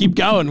just keep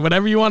going,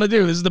 whatever you want to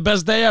do. This is the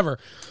best day ever,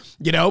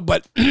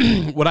 but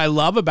what I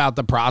love about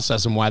the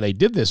process and why they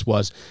did this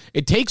was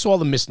it takes all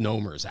the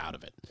misnomers out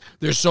of it.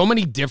 There's so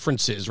many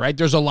differences, right?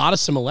 There's a lot of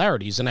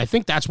similarities. And I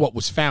think that's what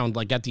was found.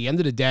 Like at the end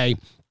of the day,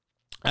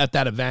 at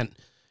that event,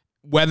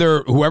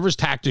 whether whoever's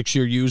tactics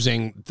you're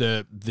using,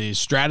 the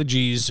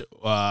strategies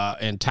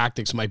and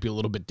tactics might be a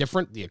little bit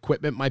different. The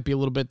equipment might be a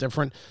little bit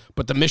different,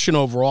 but the mission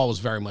overall was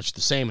very much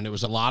the same. And there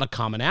was a lot of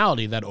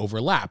commonality that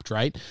overlapped,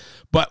 right?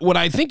 But what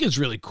I think is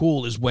really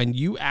cool is when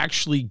you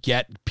actually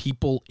get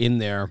people in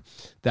there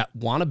that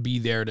want to be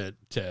there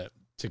to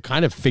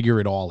kind of figure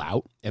it all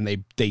out, and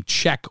they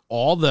check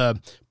all the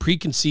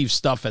preconceived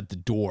stuff at the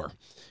door,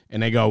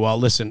 and they go, well,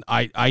 listen,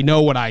 I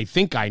know what I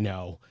think I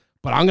know,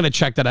 but I'm going to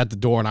check that at the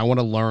door, and I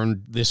want to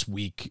learn this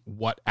week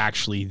what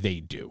actually they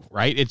do,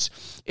 right?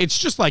 It's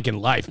just like in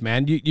life,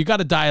 man. You got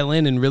to dial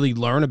in and really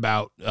learn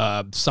about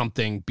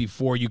something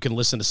before you can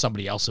listen to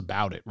somebody else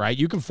about it, right?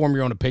 You can form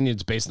your own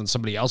opinions based on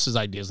somebody else's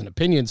ideas and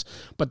opinions,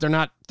 but they're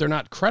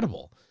not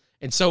credible.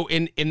 And so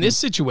in this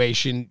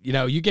situation,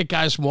 you get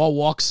guys from all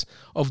walks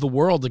of the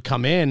world to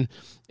come in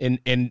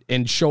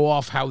and show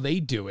off how they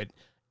do it.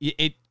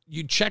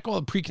 You check all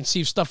the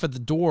preconceived stuff at the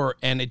door,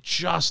 and it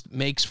just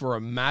makes for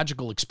a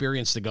magical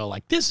experience to go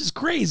like, this is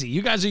crazy.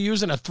 You guys are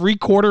using a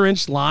 3/4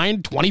 inch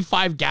line,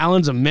 25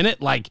 gallons a minute,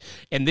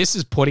 and this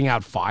is putting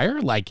out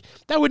fire? Like,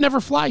 that would never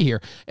fly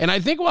here. And I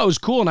think what was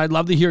cool, and I'd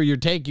love to hear your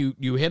take,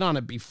 you hit on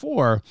it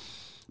before,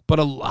 but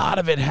a lot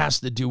of it has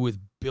to do with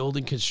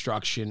building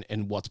construction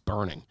and what's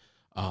burning.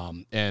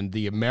 And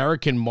the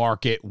American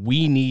market,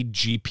 we need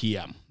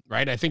GPM.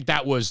 Right. I think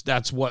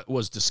that's what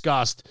was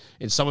discussed.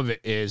 And some of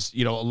it is,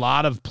 a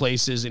lot of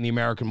places in the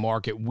American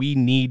market, we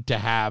need to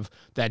have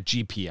that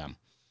GPM.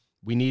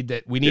 We need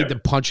that. We need to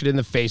punch it in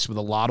the face with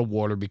a lot of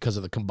water because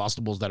of the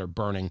combustibles that are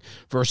burning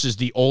versus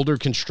the older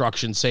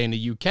construction, say in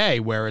the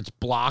UK, where it's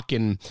block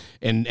and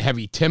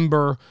heavy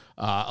timber,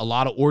 a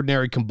lot of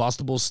ordinary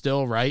combustibles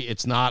still. Right.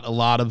 It's not a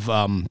lot of,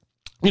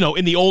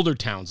 in the older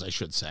towns, I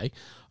should say.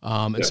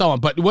 And so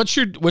on. But what's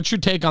your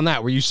take on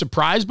that? Were you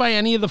surprised by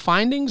any of the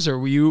findings, or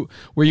were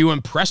you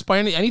impressed by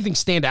anything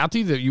stand out to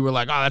you that you were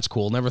like, oh, that's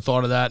cool, never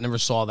thought of that, never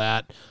saw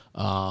that?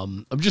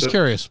 I'm just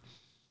curious.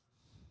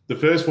 The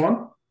first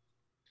one,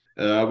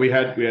 we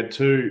had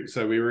 2.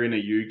 So we were in a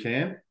U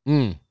camp,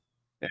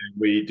 And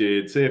we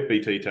did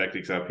CFBT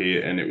tactics up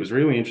here, and it was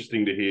really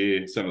interesting to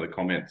hear some of the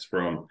comments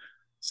from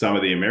some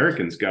of the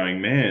Americans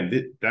going,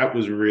 "Man, that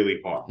was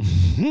really hot.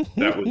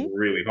 That was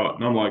really hot."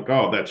 And I'm like,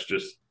 "Oh, that's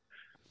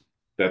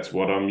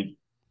what I'm.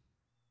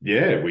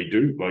 Yeah, we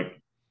do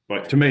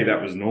like to me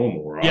that was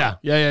normal, right?"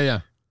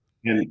 Yeah.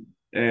 And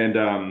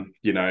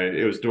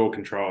it was door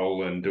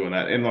control and doing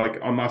that. And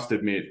like I must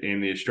admit, in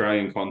the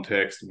Australian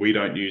context, we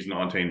don't use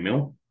 19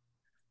 mil.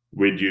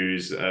 We'd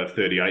use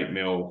 38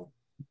 mil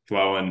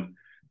flowing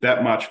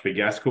that much for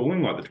gas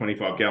cooling, like the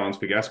 25 gallons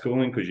for gas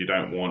cooling, because you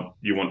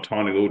want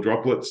tiny little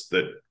droplets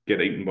that get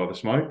eaten by the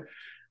smoke.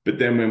 But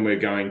then when we're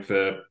going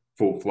for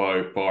full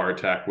flow fire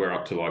attack, we're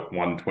up to like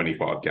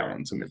 125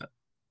 gallons a minute.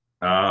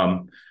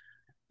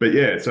 But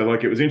yeah, so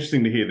like it was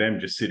interesting to hear them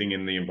just sitting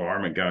in the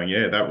environment going,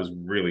 yeah, that was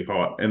really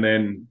hot. And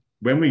then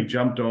when we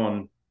jumped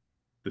on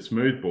the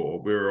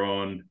smoothbore, we were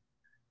on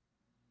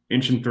 1.75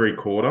 inches.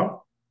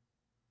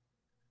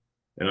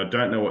 And I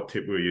don't know what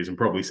tip we were using,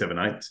 probably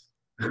 7/8.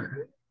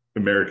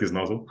 America's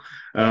nozzle.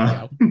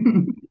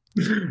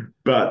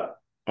 But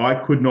I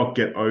could not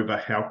get over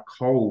how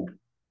cold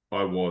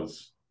I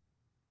was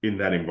in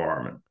that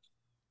environment.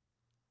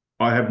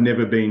 I have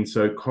never been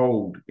so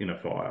cold in a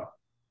fire.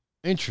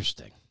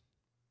 Interesting.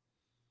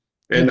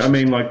 And I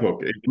mean, like,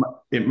 look,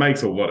 it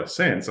makes a lot of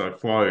sense. I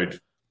flowed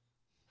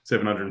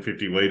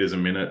 750 liters a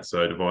minute,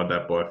 so divide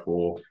that by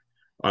 4.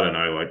 I don't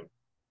know, like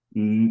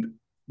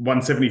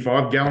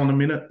 175 gallon a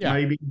minute,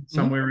 maybe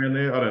somewhere around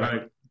there. I don't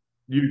know.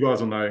 You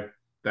guys will know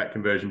that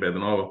conversion better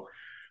than I will.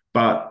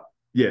 But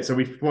yeah, so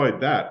we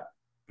flowed that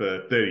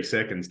for 30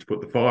 seconds to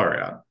put the fire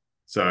out.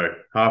 So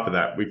half of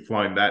that, we've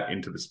flown that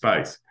into the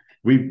space.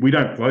 We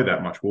don't flow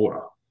that much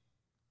water.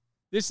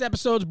 This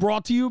episode's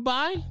brought to you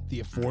by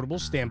the Affordable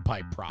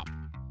Standpipe Prop.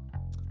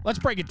 Let's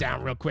break it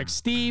down real quick.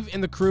 Steve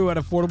and the crew at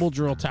Affordable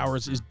Drill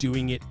Towers is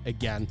doing it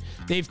again.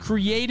 They've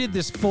created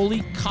this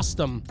fully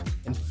custom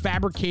and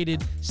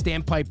fabricated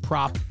standpipe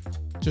prop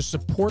to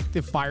support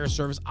the fire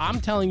service. I'm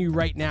telling you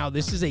right now,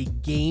 this is a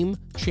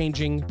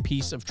game-changing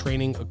piece of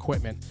training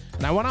equipment.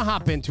 And I want to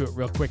hop into it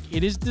real quick.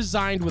 It is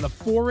designed with a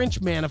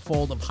 4-inch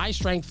manifold of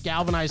high-strength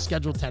galvanized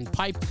Schedule 10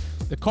 pipe.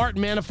 The cart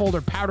and manifold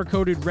are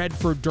powder-coated red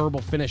for a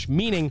durable finish,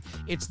 meaning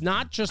it's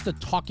not just a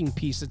talking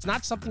piece. It's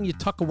not something you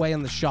tuck away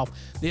on the shelf.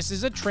 This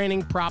is a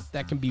training prop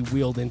that can be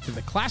wheeled into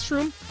the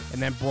classroom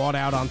and then brought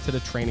out onto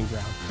the training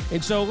ground.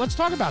 And so let's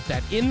talk about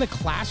that. In the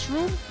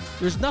classroom,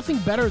 there's nothing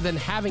better than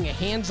having a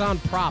hands-on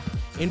prop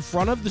in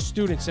front of the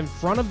students, in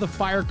front of the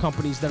fire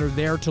companies that are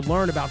there to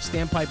learn about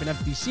standpipe and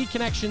FDC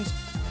connections.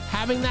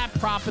 Having that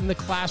prop in the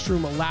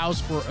classroom allows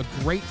for a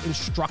great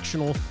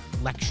instructional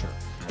lecture.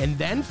 And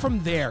then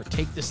from there,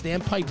 take the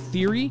standpipe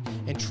theory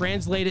and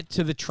translate it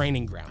to the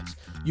training grounds.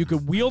 You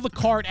could wheel the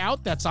cart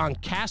out that's on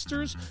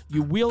casters,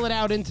 you wheel it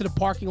out into the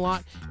parking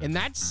lot, and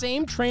that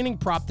same training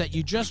prop that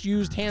you just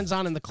used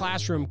hands-on in the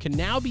classroom can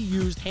now be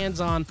used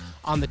hands-on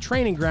on the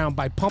training ground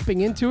by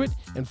pumping into it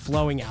and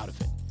flowing out of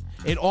it.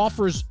 It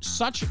offers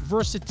such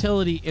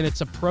versatility in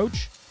its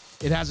approach.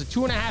 It has a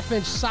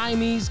 2.5-inch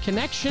Siamese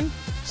connection,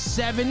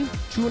 7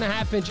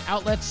 2.5-inch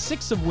outlets,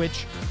 6 of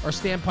which are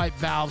standpipe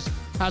valves,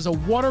 has a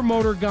water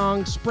motor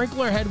gong,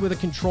 sprinkler head with a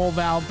control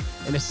valve,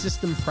 and a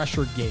system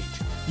pressure gauge.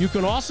 You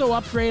can also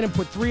upgrade and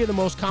put 3 of the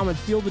most common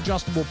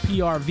field-adjustable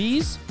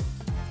PRVs.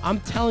 I'm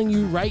telling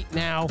you right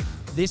now,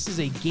 this is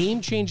a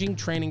game-changing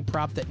training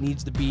prop that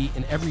needs to be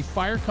in every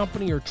fire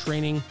company or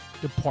training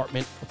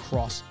department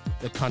across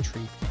the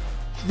country.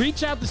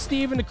 Reach out to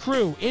Steve and the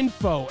crew,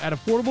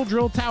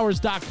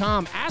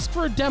 info@affordabledrilltowers.com. Ask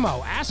for a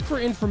demo, ask for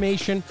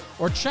information,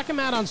 or check them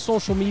out on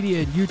social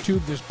media and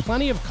YouTube. There's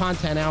plenty of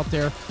content out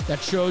there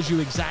that shows you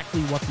exactly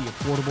what the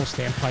affordable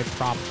standpipe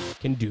prop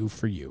can do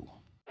for you.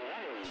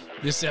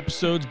 This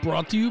episode's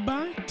brought to you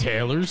by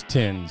Taylor's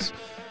Tins.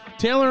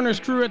 Taylor and his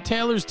crew at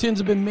Taylor's Tins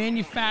have been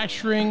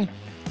manufacturing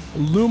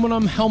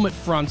aluminum helmet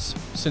fronts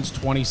since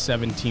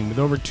 2017. With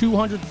over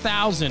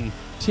 200,000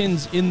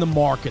 tins in the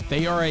market,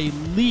 they are a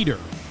leader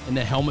in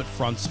the helmet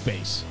front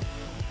space.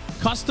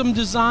 Custom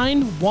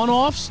design,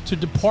 one-offs to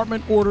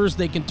department orders,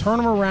 they can turn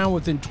them around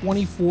within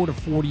 24 to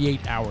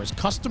 48 hours.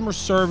 Customer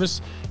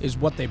service is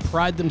what they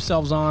pride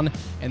themselves on,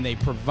 and they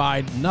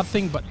provide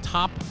nothing but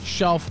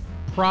top-shelf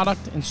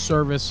product and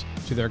service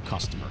to their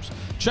customers.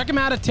 Check them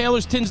out at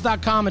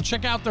taylorstins.com and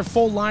check out their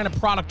full line of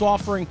product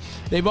offering.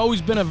 They've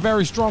always been a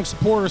very strong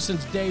supporter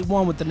since day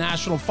one with the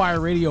National Fire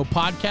Radio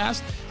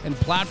podcast and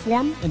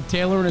platform, and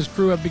Taylor and his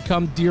crew have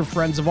become dear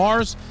friends of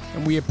ours,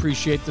 and we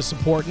appreciate the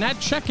support. And at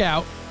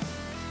checkout,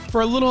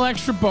 for a little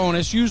extra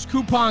bonus, use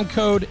coupon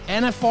code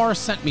NFR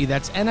Sent Me.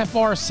 That's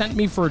NFR Sent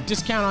Me for a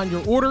discount on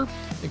your order.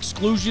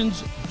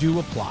 Exclusions do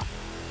apply.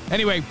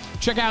 Anyway,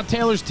 check out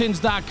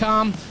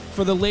taylorstins.com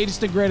for the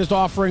latest and greatest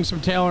offerings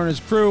from Taylor and his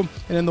crew.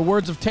 And in the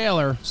words of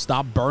Taylor,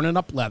 stop burning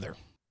up leather.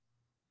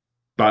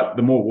 But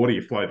the more water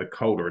you flow, the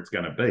colder it's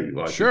going to be.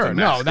 Like, sure,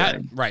 no, that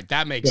game. Right,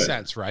 that makes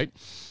sense, right?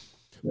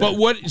 Yeah.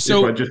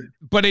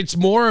 But it's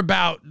more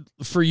about,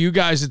 for you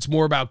guys, it's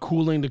more about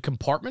cooling the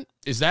compartment.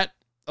 Is that,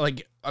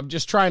 like, I'm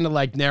just trying to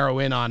like narrow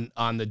in on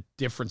the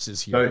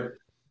differences here.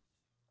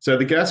 So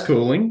the gas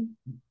cooling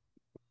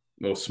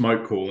or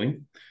smoke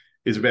cooling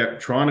is about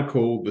trying to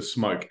cool the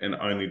smoke and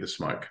only the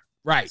smoke.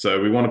 Right.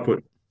 So we want to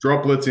put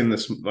droplets in the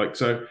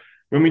so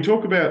when we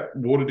talk about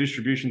water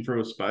distribution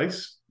through a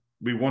space,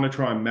 we want to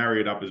try and marry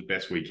it up as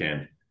best we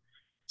can.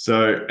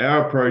 So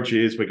our approach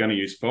is we're going to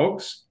use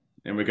fogs,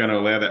 and we're going to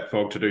allow that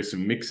fog to do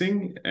some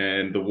mixing,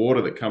 and the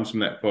water that comes from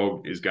that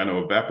fog is going to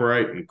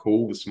evaporate and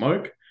cool the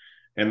smoke.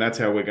 And that's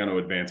how we're going to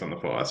advance on the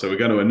fire. So we're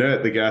going to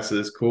inert the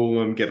gases, cool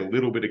them, get a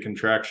little bit of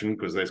contraction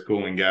because there's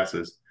cooling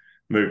gases,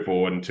 move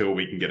forward until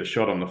we can get a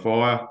shot on the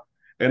fire.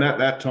 And at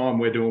that time,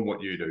 we're doing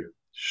what you do.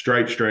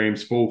 Straight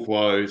streams, full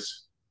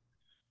flows,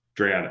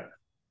 drown it.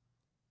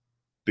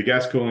 The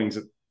gas cooling's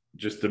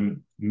just a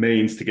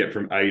means to get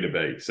from A to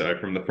B. So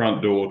from the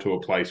front door to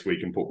a place where you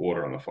can put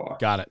water on the fire.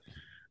 Got it.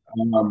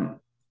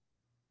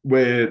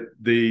 Where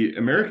the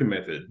American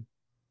method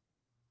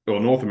or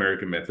North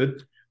American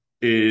method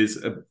is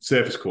a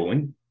surface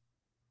cooling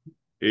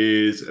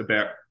is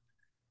about,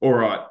 all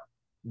right,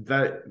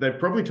 they've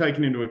probably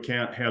taken into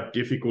account how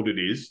difficult it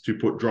is to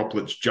put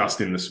droplets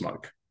just in the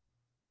smoke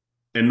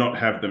and not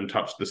have them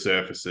touch the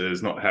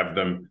surfaces, not have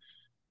them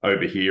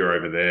over here,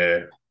 over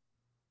there.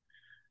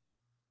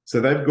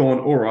 So they've gone,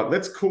 all right,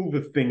 let's cool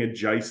the thing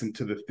adjacent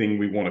to the thing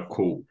we want to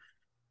cool.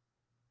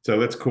 So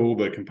let's cool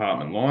the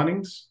compartment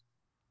linings.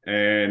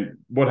 And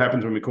what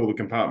happens when we cool the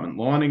compartment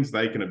linings?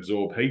 They can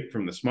absorb heat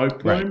from the smoke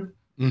plume. Right.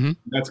 Mm-hmm.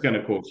 That's going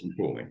to cause some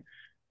cooling.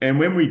 And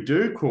when we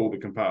do cool the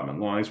compartment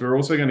linings, we're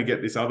also going to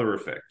get this other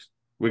effect.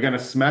 We're going to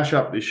smash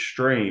up this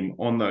stream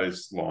on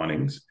those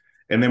linings,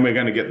 and then we're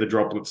going to get the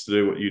droplets to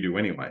do what you do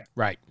anyway.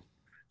 Right.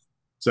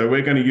 So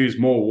we're going to use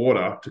more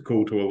water to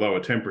cool to a lower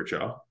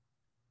temperature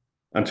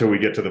until we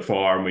get to the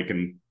fire and we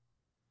can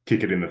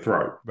kick it in the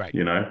throat, right?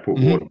 Put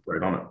water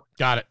straight on it.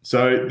 Got it.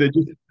 So there's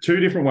just two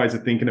different ways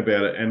of thinking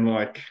about it. And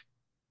like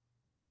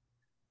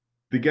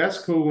the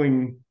gas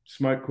cooling,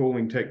 smoke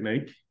cooling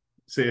technique,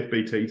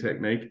 CFBT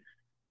technique,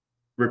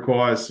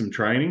 requires some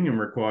training and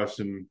requires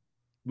some,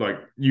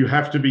 you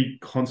have to be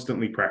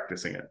constantly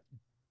practicing it.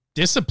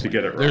 Discipline. To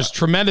get it right. There's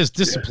tremendous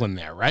discipline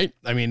there, right?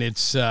 I mean,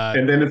 it's...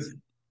 and then it's...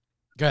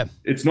 Go ahead.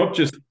 It's not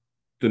just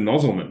the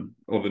nozzleman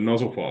or the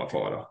nozzle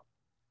firefighter.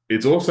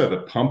 It's also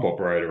the pump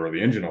operator or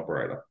the engine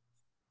operator,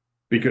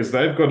 because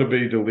they've got to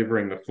be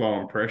delivering the flow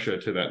and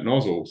pressure to that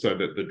nozzle so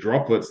that the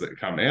droplets that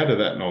come out of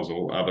that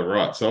nozzle are the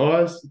right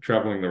size,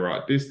 traveling the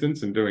right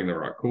distance, and doing the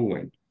right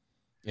cooling.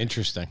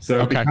 Interesting.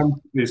 So it becomes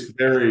this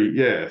very,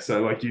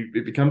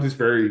 it becomes this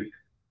very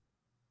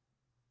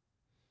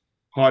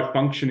high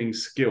functioning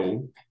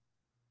skill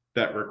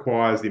that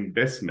requires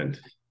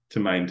investment to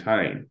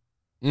maintain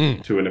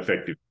to an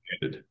effective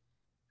standard.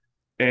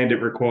 And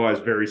it requires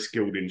very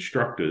skilled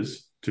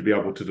instructors to be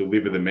able to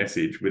deliver the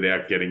message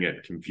without getting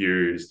it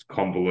confused,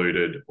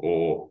 convoluted,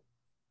 or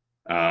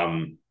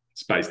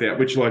spaced out,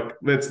 which,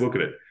 let's look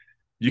at it.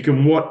 You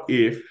can what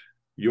if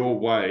your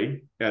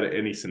way out of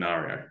any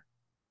scenario.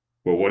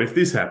 Well, what if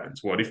this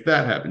happens? What if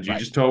that happens? You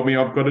just told me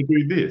I've got to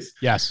do this.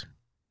 Yes.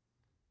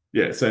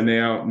 Yeah, so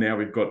now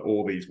we've got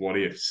all these what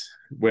ifs,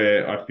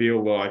 where I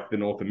feel like the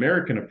North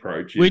American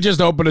approach is... We just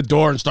open a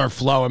door and start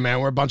flowing,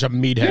 man. We're a bunch of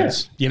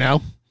meatheads,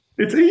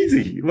 It's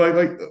easy.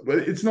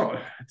 It's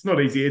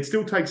not easy. It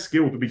still takes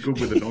skill to be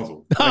good with a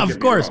nozzle. Of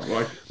course.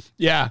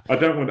 Yeah. I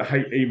don't want to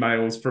hate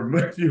emails from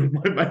a few of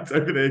my mates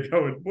over there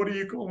going, what are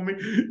you calling me?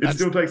 It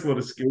still takes a lot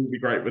of skill to be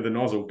great with a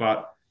nozzle,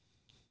 but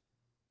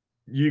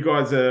you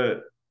guys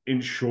are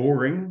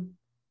ensuring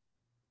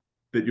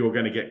that you're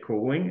going to get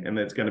cooling and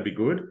that's going to be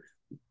good.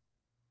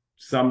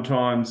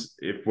 Sometimes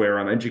if we're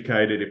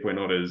uneducated, if we're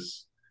not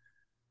as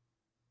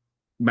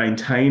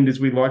maintained as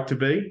we'd like to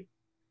be,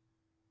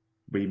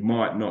 we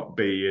might not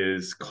be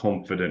as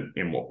confident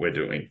in what we're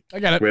doing. I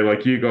got it. We're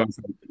like you guys,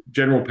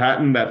 General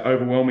Patton, that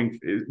overwhelming,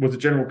 was it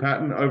General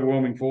Patton,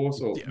 overwhelming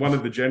force, or one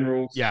of the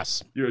generals?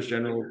 Yes. US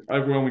general,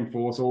 overwhelming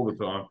force all the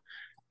time.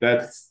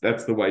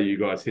 That's the way you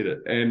guys hit it.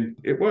 And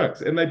it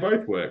works. And they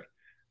both work.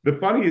 The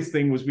funniest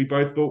thing was we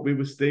both thought we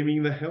were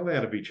steaming the hell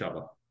out of each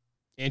other.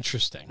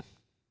 Interesting.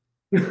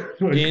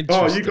 Oh, you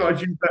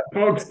guys use that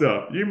fog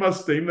stuff. You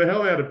must steam the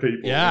hell out of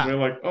people. Yeah. And we're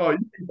like, oh,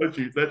 you guys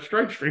use that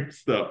straight stream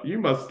stuff. You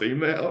must steam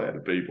the hell out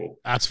of people.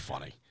 That's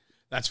funny.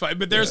 That's fine.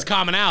 But there's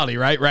commonality,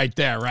 right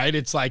there, right?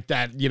 It's like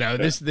that,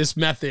 this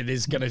method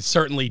is going to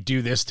certainly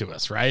do this to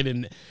us, right?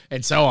 And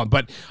so on.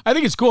 But I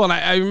think it's cool. And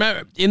I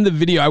remember in the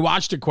video, I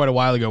watched it quite a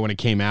while ago when it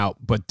came out.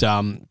 But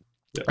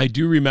I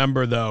do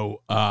remember,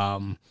 though,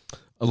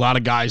 a lot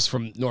of guys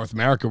from North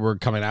America were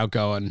coming out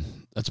going,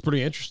 that's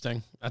pretty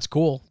interesting. That's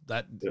cool.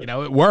 That,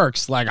 it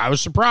works. Like, I was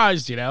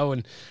surprised,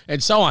 and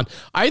so on.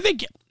 I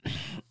think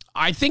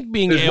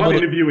being There's able one to...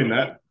 interview in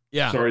that.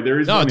 Yeah. Sorry, there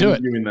is one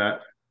interview in that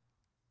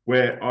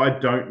where I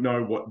don't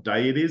know what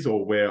day it is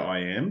or where I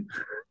am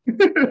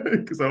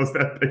because I was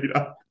that beat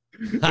up.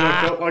 And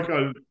I felt like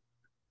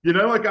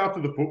like after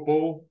the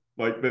football,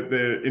 like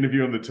they're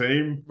interviewing the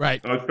team.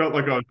 Right. I felt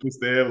like I was just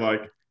there,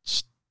 like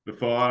the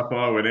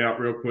fire went out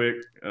real quick.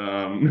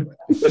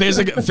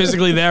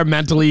 Physically there,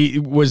 mentally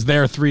was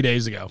there 3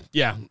 days ago.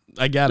 Yeah,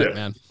 I get it,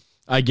 man.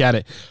 I get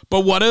it.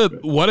 But what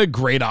a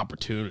great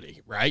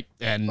opportunity, right?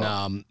 And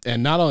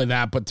not only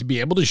that, but to be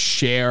able to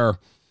share,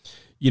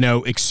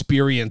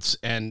 experience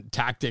and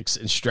tactics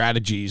and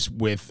strategies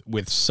with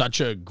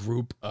such a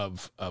group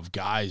of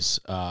guys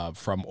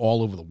from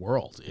all over the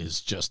world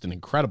is just an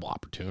incredible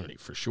opportunity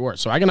for sure.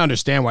 So I can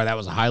understand why that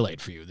was a highlight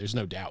for you. There's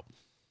no doubt.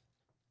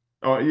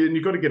 Oh,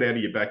 you got to get out of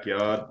your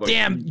backyard. Like,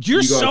 damn,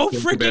 you're so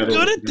freaking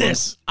good at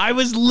this. I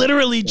was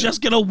literally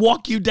just going to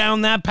walk you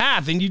down that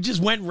path, and you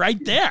just went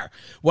right there.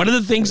 One of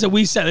the things that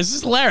we said, this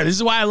is hilarious. This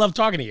is why I love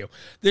talking to you.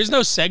 There's no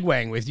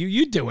segueing with you.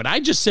 You do it.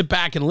 I just sit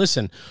back and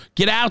listen.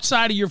 Get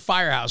outside of your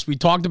firehouse. We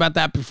talked about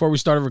that before we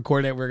started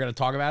recording it. We were going to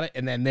talk about it,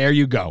 and then there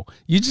you go.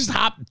 You just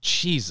hop.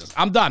 Jesus,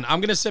 I'm done.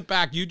 I'm going to sit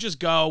back. You just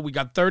go. We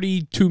got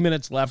 32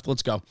 minutes left.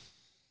 Let's go.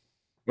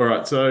 All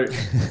right, so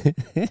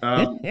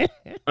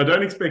I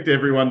don't expect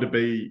everyone to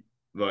be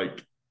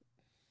like,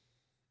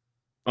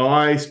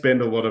 I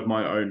spend a lot of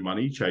my own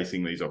money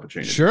chasing these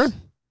opportunities. Sure.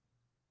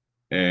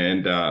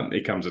 And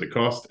it comes at a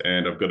cost,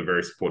 and I've got a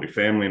very supportive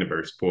family and a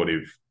very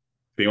supportive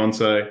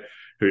fiance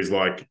who's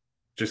like,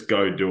 just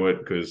go do it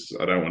because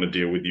I don't want to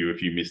deal with you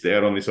if you missed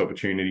out on this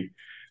opportunity.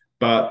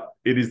 But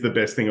it is the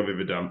best thing I've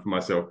ever done for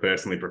myself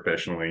personally,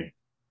 professionally,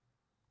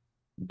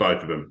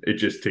 both of them. It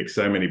just ticks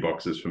so many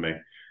boxes for me.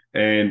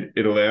 And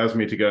it allows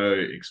me to go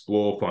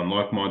explore, find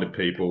like-minded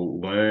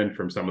people, learn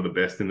from some of the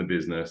best in the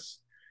business,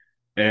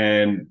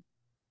 and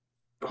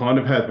kind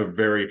of have a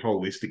very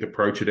holistic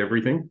approach at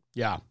everything.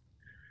 Yeah.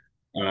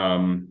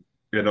 And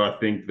I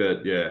think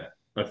that,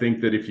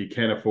 if you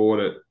can afford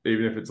it,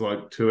 even if it's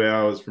like 2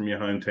 hours from your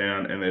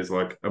hometown and there's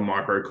like a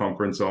micro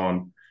conference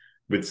on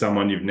with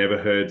someone you've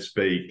never heard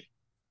speak,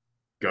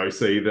 go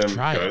see them,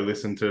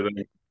 listen to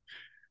them.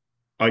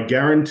 I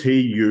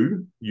guarantee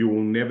you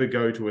will never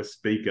go to a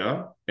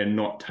speaker and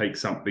not take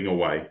something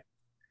away,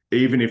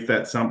 even if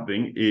that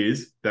something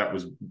is that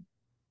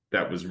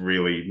was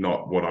really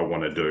not what I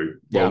want to do.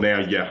 Yeah. Well,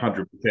 now,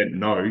 100%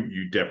 no,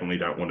 you definitely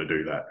don't want to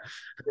do that.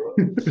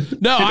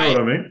 No, you know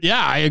what I mean?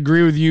 Yeah, I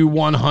agree with you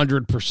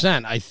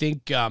 100%. I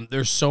think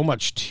there's so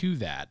much to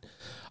that.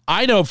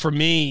 I know for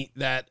me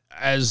that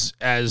as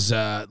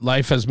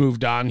life has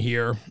moved on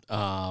here,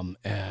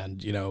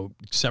 and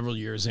several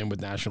years in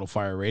with National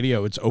Fire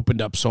Radio, it's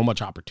opened up so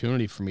much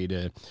opportunity for me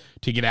to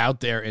get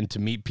out there and to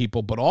meet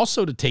people, but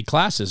also to take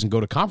classes and go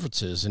to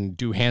conferences and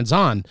do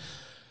hands-on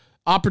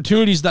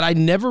opportunities that I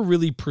never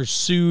really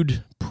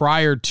pursued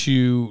prior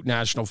to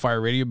National Fire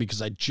Radio because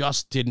I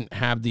just didn't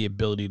have the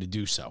ability to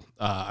do so.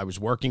 I was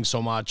working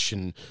so much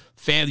and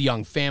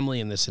young family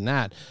and this and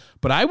that.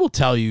 But I will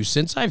tell you,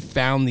 since I've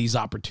found these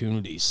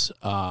opportunities,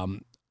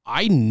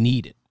 I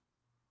need it.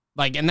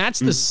 And that's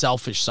the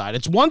selfish side.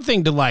 It's one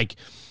thing to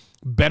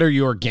better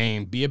your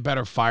game, be a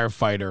better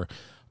firefighter.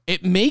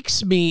 It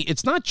makes me,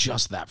 it's not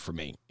just that for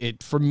me.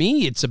 For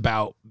me, it's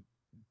about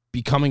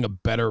becoming a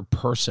better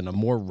person, a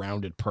more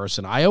rounded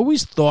person. I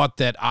always thought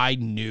that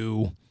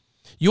you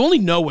only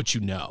know what you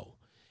know.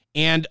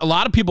 And a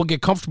lot of people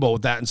get comfortable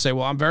with that and say,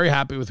 well, I'm very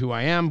happy with who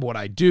I am, what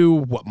I do,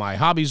 what my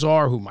hobbies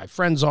are, who my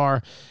friends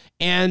are.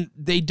 And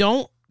they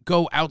don't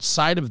go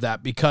outside of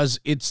that because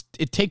it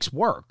takes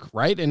work,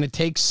 right? And it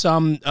takes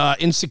some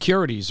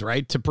insecurities,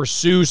 right? To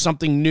pursue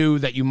something new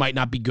that you might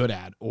not be good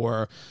at,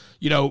 or,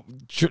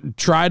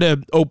 try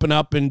to open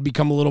up and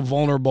become a little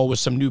vulnerable with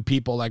some new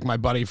people like my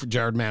buddy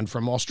Jeremy Mann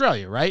from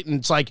Australia, right? And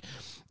it's like,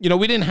 we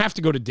didn't have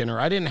to go to dinner.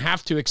 I didn't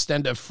have to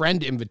extend a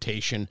friend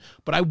invitation,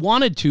 but I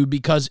wanted to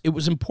because it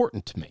was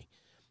important to me.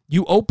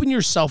 You open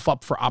yourself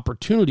up for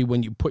opportunity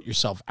when you put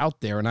yourself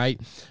out there. And I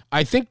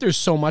think there's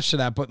so much to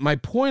that. But my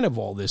point of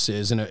all this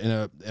is, in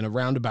a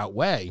roundabout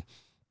way,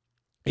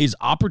 is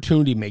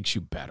opportunity makes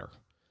you better.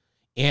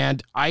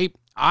 And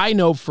I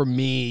know for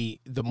me,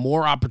 the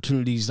more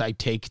opportunities I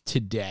take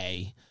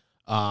today,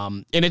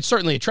 and it's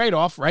certainly a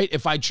trade-off, right?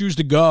 If I choose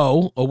to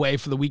go away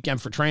for the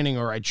weekend for training,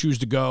 or I choose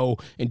to go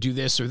and do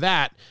this or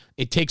that,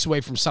 it takes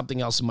away from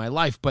something else in my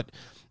life. But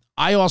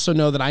I also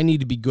know that I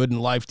need to be good in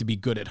life to be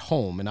good at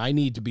home, and I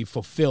need to be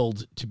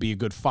fulfilled to be a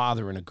good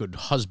father and a good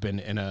husband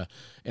and a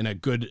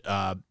good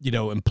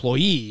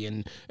employee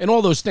and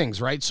all those things,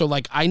 right? So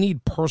I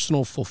need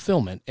personal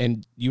fulfillment,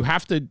 and you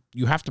have to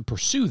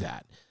pursue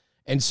that.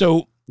 And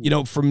so,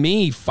 for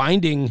me,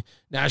 finding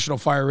National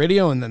Fire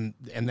Radio and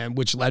then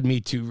which led me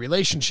to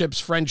relationships,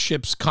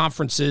 friendships,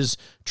 conferences,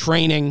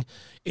 training,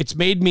 it's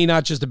made me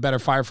not just a better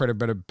firefighter,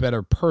 but a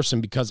better person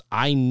because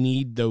I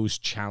need those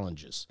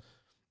challenges.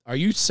 Are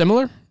you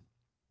similar?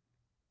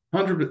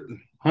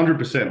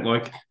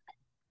 100%.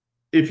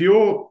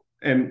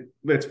 And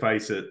let's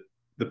face it,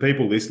 the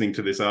people listening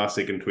to this are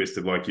sick and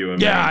twisted like you and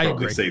me. Yeah, I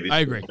agree. See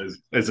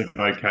this as a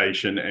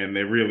vocation, and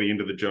they're really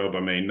into the job. I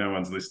mean, no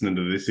one's listening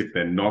to this if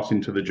they're not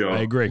into the job.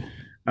 I agree.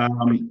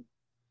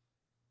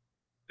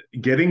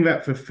 Getting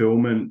that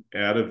fulfillment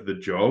out of the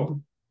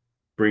job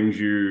brings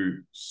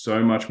you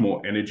so much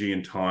more energy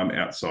and time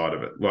outside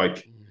of it.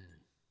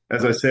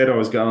 As I said, I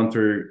was going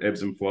through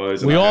ebbs and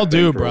flows. We all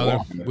do, brother.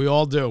 We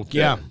all do.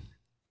 Yeah.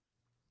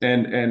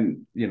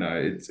 And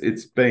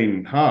it's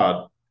been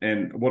hard.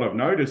 And what I've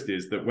noticed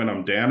is that when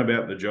I'm down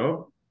about the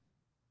job,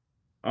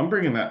 I'm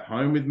bringing that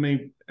home with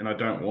me, and I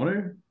don't want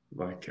to.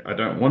 Like, I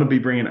don't want to be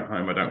bringing it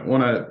home. I don't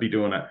want to be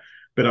doing that,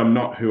 but I'm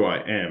not who I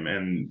am.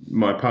 And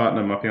my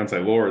partner, my fiance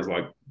Laura, is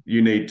like,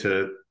 you need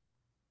to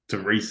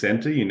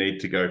recenter. You need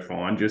to go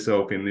find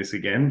yourself in this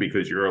again,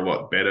 because you're a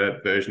lot better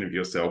version of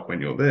yourself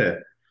when you're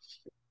there.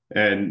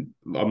 And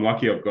I'm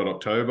lucky I've got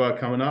October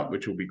coming up,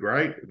 which will be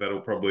great.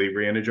 That'll probably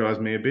re-energize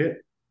me a bit.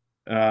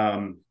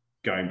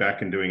 Going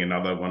back and doing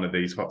another one of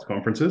these HOTS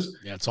conferences.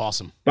 Yeah, it's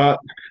awesome. But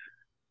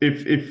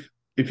if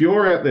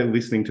you're out there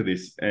listening to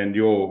this and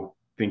you're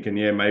thinking,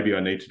 yeah, maybe I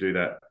need to do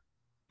that,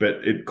 but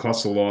it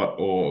costs a lot,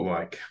 or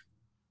like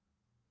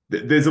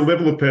there's a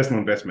level of personal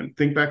investment.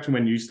 Think back to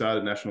when you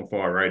started National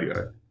Fire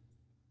Radio.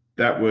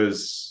 There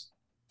was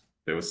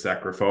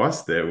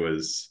sacrifice. There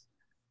was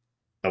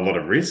a lot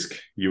of risk.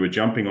 You were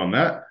jumping on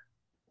that.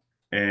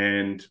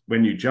 And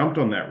when you jumped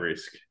on that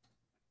risk,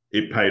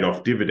 it paid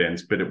off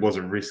dividends, but it was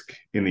a risk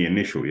in the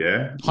initial,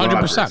 yeah?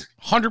 100%.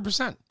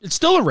 100%. It's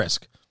still a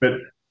risk. But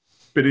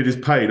it has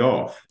paid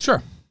off.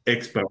 Sure.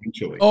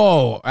 Exponentially.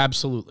 Oh,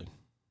 absolutely.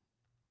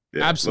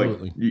 Yeah,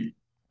 absolutely. Like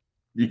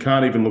you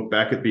can't even look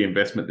back at the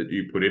investment that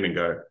you put in and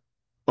go,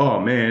 oh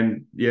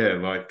man, yeah,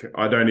 like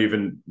I don't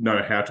even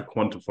know how to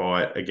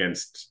quantify it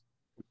against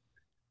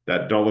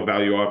that dollar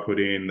value I put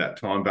in, that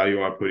time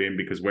value I put in,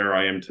 because where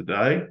I am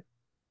today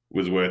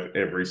was worth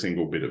every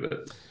single bit of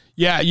it.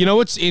 Yeah, you know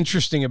what's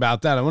interesting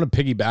about that? I want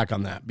to piggyback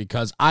on that,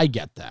 because I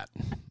get that.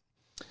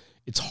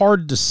 It's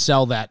hard to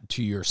sell that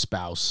to your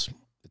spouse.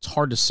 It's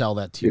hard to sell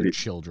that to your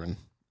children,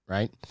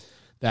 right?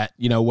 That,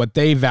 you know, what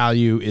they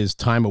value is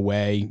time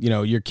away. You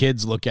know, your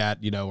kids look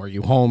at, you know, are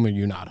you home or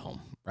you're not home,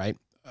 right?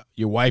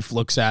 Your wife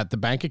looks at the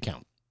bank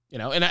account, you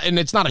know, and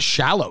it's not a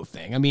shallow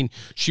thing. I mean,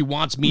 she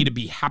wants me to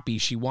be happy.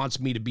 She wants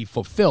me to be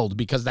fulfilled,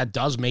 because that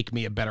does make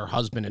me a better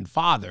husband and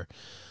father.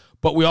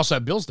 But we also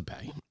have bills to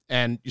pay.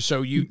 And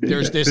so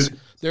there's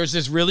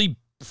this really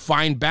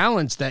fine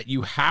balance that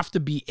you have to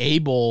be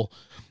able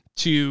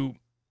to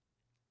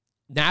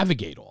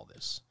navigate all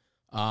this.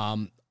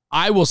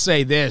 I will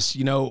say this,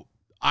 you know,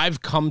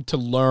 I've come to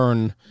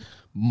learn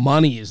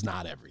money is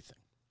not everything.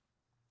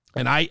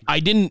 And I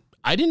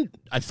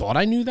thought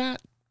I knew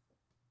that,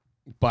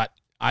 but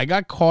I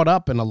got caught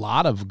up in a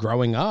lot of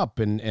growing up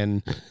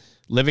and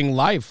living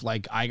life.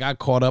 Like, I got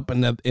caught up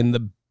in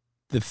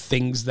the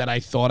things that I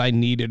thought I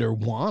needed or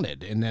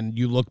wanted. And then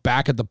you look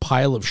back at the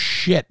pile of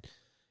shit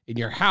in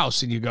your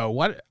house and you go,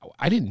 what?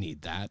 I didn't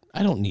need that.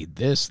 I don't need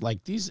this.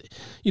 Like these,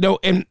 you know,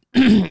 and,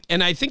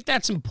 and I think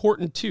that's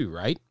important too,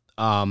 right?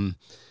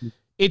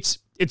 It's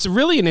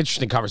really an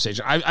interesting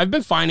conversation. I've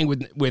been finding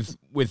with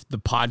the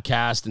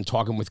podcast and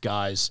talking with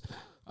guys,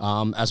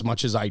 as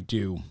much as I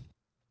do,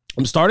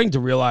 I'm starting to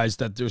realize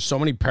that there's so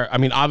many,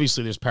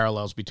 obviously there's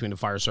parallels between the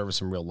fire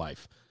service and real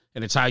life.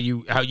 And it's how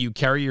you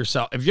carry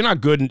yourself. If you're not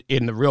good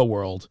in the real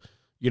world,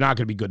 you're not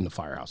going to be good in the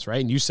firehouse, right?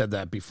 And you said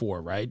that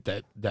before, right?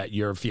 That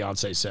your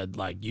fiance said,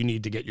 like, you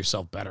need to get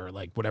yourself better.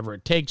 Like, whatever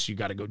it takes, you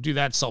got to go do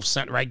that.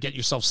 Self-centered, right? Get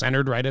yourself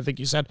centered, right? I think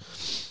you said.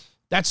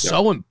 That's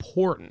so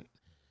important.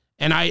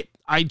 And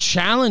I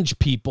challenge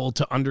people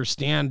to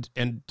understand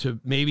and to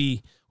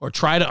maybe, or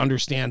try to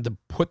understand, to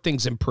put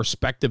things in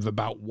perspective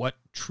about what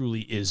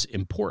truly is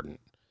important,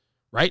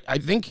 right? I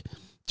think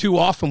too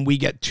often we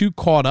get too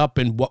caught up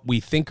in what we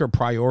think are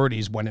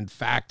priorities when in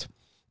fact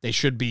they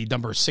should be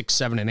number 6,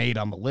 7, and 8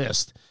 on the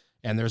list.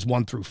 And there's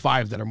 1 through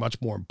 5 that are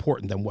much more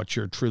important than what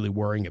you're truly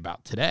worrying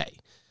about today.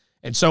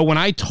 And so when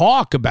I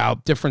talk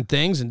about different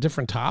things and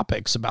different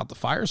topics about the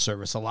fire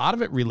service, a lot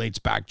of it relates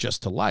back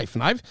just to life.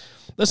 And I've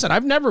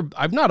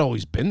not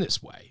always been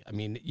this way. I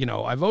mean, you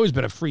know, I've always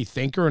been a free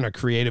thinker and a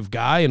creative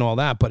guy and all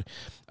that, but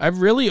I've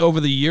really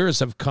over the years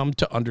have come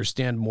to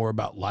understand more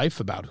about life,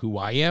 about who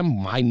I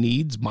am, my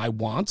needs, my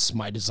wants,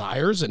 my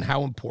desires, and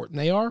how important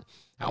they are,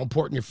 how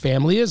important your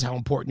family is, how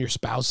important your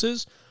spouse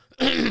is.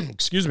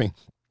 Excuse me.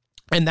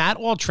 And that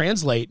all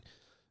translate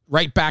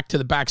right back to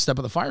the back step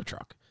of the fire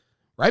truck,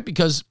 right?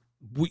 Because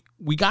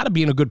we got to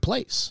be in a good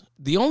place.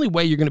 The only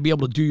way you're going to be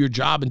able to do your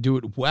job and do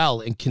it well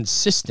and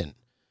consistent,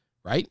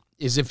 right,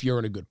 is if you're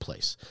in a good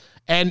place.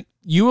 And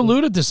you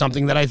alluded to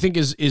something that I think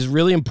is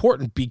really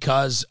important,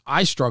 because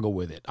I struggle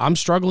with it. I'm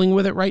struggling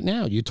with it right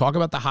now. You talk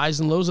about the highs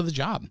and lows of the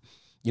job.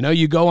 You know,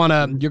 you're going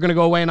to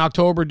go away in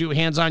October, do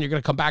hands-on, you're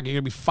going to come back, you're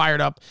going to be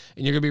fired up,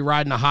 and you're going to be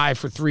riding a high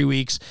for 3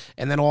 weeks,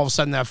 and then all of a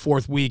sudden that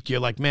 4th week, you're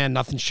like, man,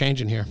 nothing's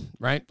changing here,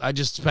 right? I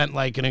just spent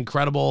like an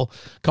incredible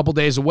couple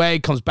days away,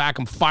 comes back,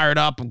 I'm fired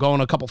up, I'm going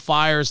to a couple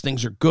fires,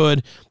 things are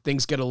good,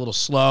 things get a little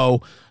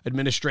slow,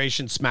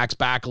 administration smacks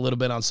back a little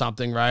bit on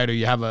something, right? Or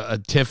you have a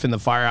tiff in the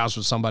firehouse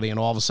with somebody, and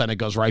all of a sudden it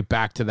goes right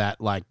back to that,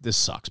 like, this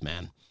sucks,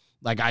 man.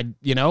 Like, and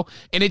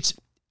it's,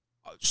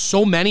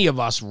 so many of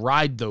us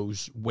ride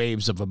those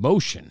waves of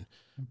emotion,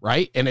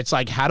 right? And it's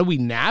like, how do we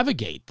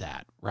navigate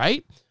that,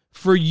 right?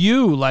 For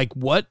you, like,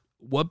 what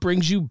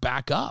brings you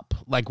back up?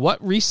 Like,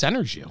 what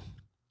recenters you?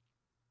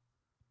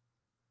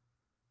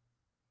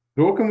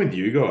 Talking with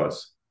you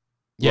guys.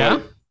 Yeah.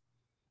 Like,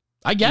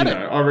 I get it.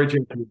 I reach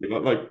out to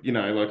you,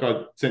 like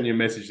I sent you a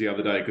message the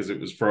other day because it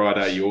was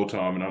Friday your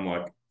time, and I'm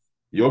like,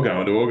 you're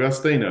going to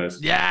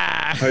Augustino's.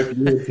 Yeah. Hope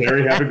you and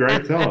Terry have a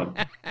great time.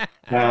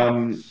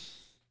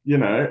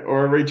 Or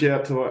I reach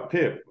out to like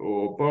Pip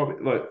or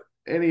Bob, like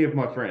any of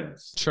my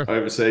friends Sure.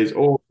 overseas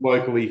or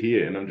locally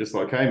here. And I'm just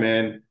like, hey,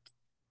 man,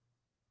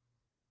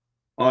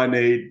 I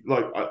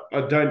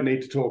don't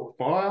need to talk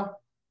fire.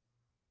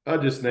 I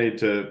just need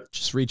to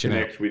just reaching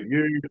connect with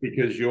you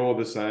because you're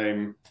the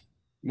same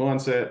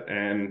mindset.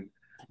 And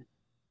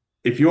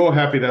if you're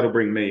happy, that'll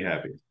bring me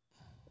happy.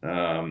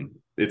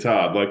 It's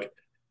hard. Like,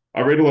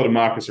 I read a lot of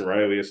Marcus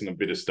Aurelius and a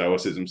bit of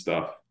Stoicism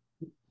stuff.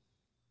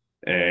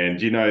 And,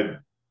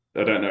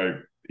 I don't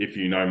know if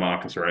you know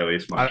Marcus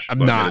Aurelius much. I'm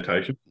not.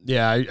 Meditation.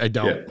 Yeah, I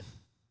don't.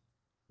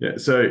 Yeah.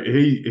 So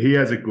he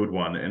has a good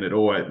one. And it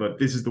always, like,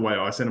 this is the way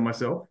I center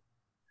myself.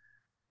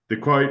 The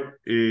quote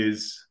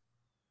is,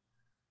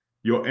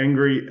 "You're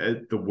angry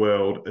at the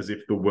world as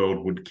if the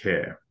world would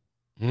care."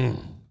 Mm.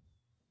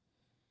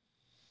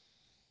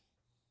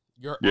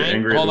 You're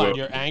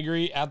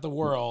angry at the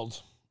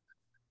world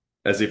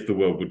as if the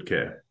world would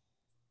care.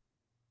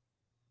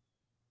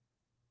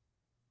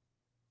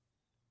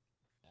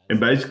 And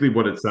basically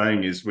what it's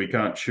saying is we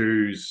can't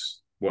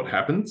choose what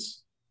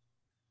happens,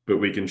 but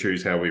we can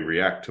choose how we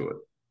react to it.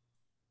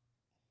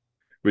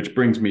 Which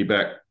brings me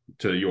back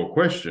to your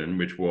question,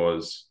 which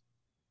was,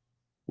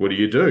 what do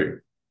you do?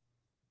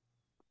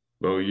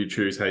 Well, you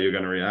choose how you're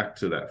going to react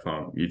to that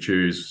fun. You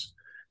choose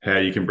how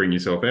you can bring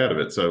yourself out of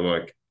it. So,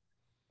 like,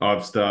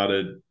 I've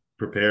started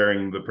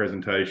preparing the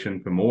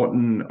presentation for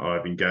Morton.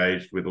 I've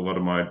engaged with a lot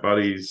of my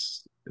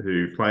buddies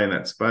who play in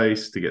that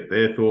space to get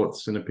their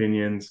thoughts and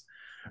opinions.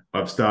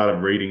 I've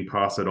started reading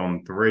Pass It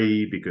On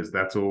 3 because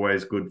that's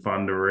always good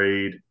fun to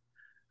read.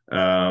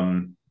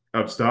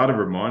 I've started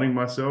reminding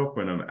myself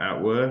when I'm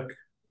at work,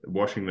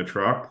 washing the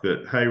truck,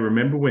 that, hey,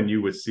 remember when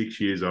you were 6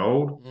 years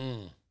old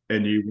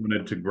and you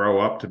wanted to grow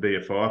up to be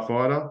a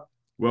firefighter?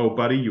 Well,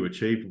 buddy, you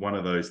achieved one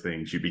of those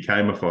things. You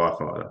became a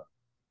firefighter.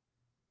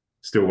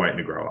 Still waiting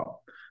to grow up.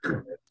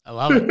 I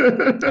love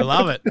it. I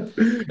love it.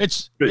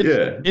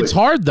 It's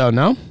hard though,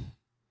 no?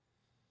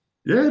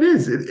 Yeah, it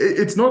is.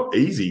 It's not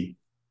easy,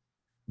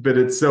 but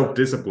it's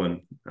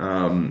self-discipline.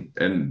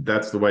 And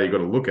that's the way you got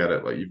to look at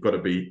it. Like, you've got to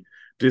be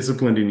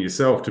disciplined in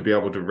yourself to be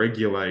able to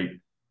regulate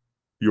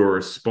your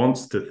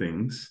response to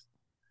things,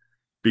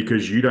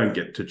 because you don't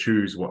get to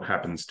choose what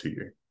happens to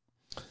you.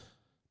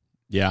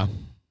 Yeah.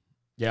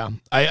 Yeah.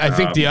 I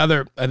think the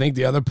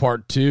other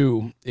part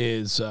too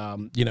is,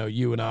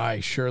 you and I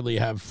surely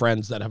have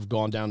friends that have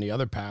gone down the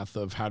other path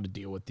of how to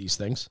deal with these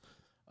things.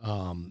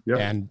 And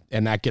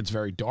that gets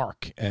very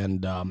dark.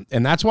 And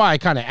that's why I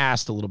kind of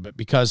asked a little bit,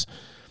 because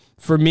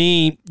for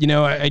me,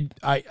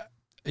 I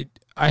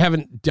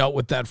haven't dealt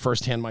with that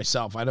firsthand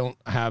myself. I don't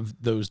have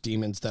those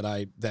demons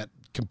that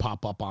can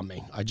pop up on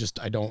me.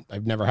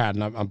 I've never had,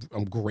 and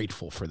I'm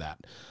grateful for that.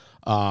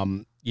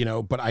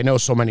 But I know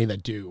so many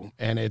that do,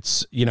 and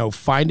it's,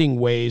 finding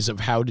ways of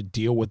how to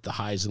deal with the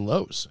highs and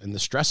lows and the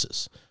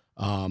stresses.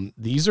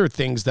 These are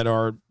things that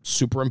are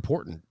super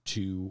important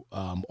to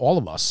all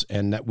of us,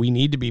 and that we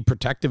need to be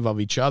protective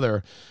of each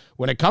other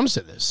when it comes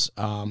to this.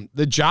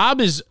 The job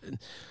is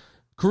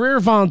career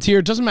volunteer.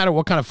 It doesn't matter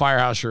what kind of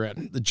firehouse you're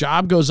in. The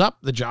job goes up,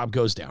 the job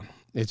goes down.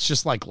 It's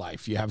just like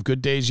life. You have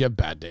good days, you have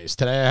bad days.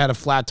 Today I had a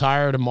flat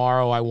tire.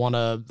 Tomorrow I won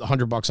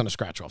 $100 on a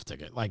scratch-off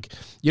ticket. Like,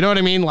 you know what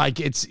I mean? Like,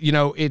 it's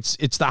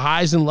the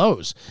highs and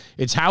lows.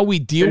 It's how we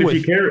deal with.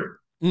 If you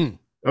care,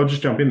 I'll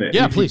just jump in there.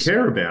 Yeah, please. If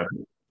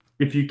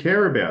you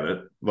care about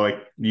it, like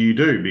you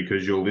do,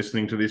 because you're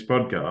listening to this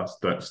podcast,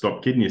 don't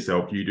stop kidding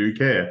yourself. You do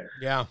care.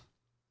 Yeah,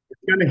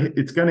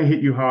 it's gonna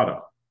hit you harder,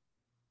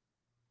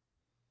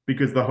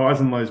 because the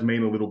highs and lows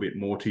mean a little bit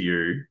more to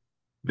you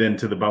than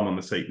to the bum on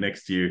the seat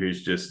next to you who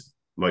just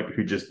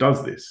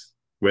does this,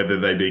 whether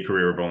they be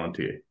career or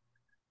volunteer.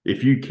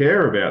 If you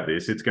care about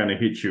this, it's going to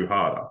hit you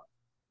harder,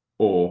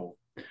 or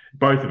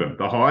both of them.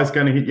 The high is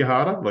going to hit you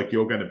harder. Like,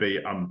 you're going to be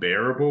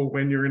unbearable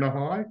when you're in a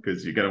high,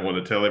 because you're going to want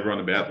to tell everyone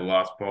about the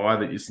last pie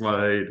that you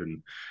slayed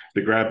and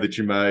the grab that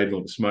you made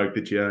or the smoke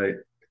that you ate.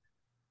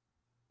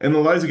 And the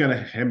lows are going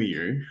to hammer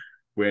you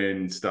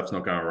when stuff's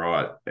not going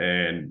right.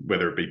 And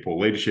whether it be poor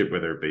leadership,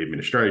 whether it be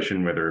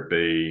administration, whether it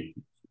be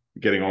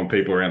getting on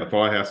people around the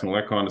firehouse and all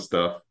that kind of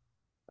stuff,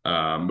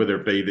 whether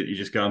it be that you're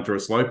just going through a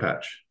slow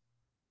patch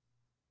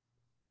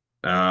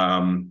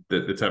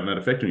that's having that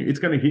effect on you, it's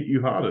going to hit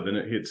you harder than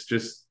it hits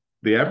just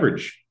the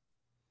average.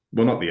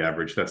 Well, not the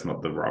average. That's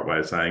not the right way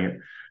of saying it.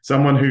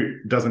 Someone who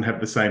doesn't have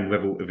the same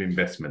level of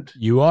investment.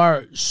 You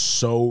are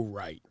so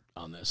right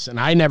on this. And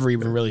I never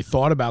even really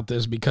thought about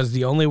this, because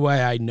the only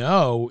way I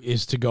know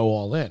is to go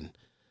all in.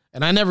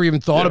 And I never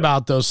even thought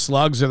about those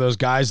slugs or those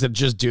guys that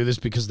just do this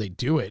because they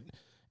do it.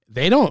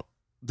 They don't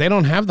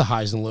have the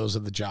highs and lows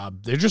of the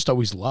job. They're just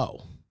always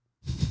low.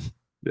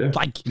 Yeah.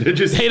 Like, they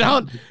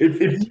don't. If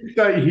you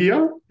stay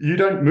here, you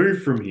don't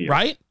move from here.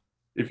 Right?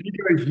 If you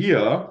go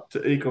here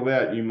to equal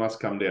out, you must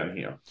come down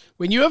here.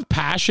 When you have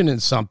passion in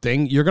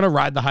something, you're going to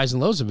ride the highs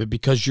and lows of it,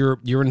 because you're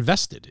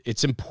invested.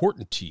 It's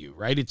important to you,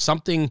 right? It's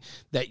something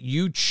that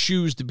you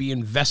choose to be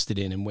invested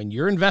in. And when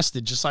you're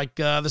invested, just like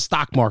the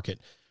stock market,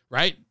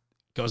 right?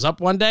 Goes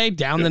up one day,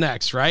 down the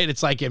next, right?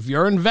 It's like if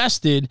you're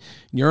invested,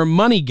 you're a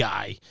money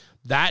guy,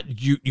 that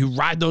you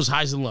ride those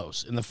highs and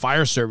lows. In the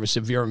fire service,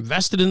 if you're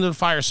invested into the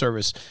fire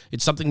service,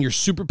 it's something you're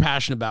super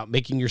passionate about,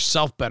 making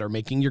yourself better,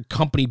 making your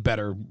company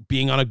better,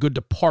 being on a good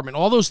department,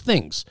 all those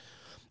things.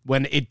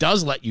 When it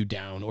does let you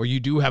down or you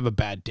do have a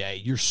bad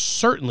day, you're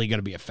certainly going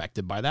to be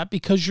affected by that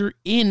because you're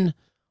in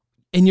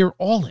and you're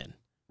all in,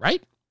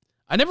 right?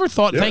 I never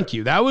thought, thank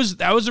you. That was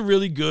a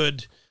really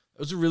good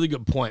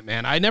point,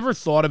 man. I never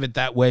thought of it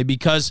that way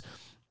because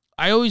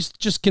I always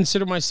just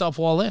consider myself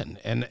all in,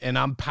 and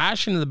I'm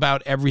passionate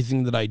about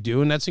everything that I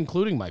do, and that's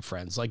including my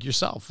friends like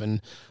yourself.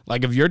 And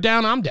like, if you're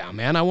down, I'm down,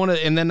 man. I want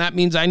to, and then that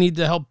means I need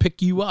to help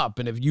pick you up.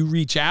 And if you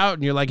reach out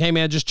and you're like, hey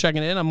man, just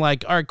checking in, I'm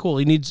like, all right, cool.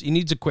 He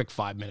needs a quick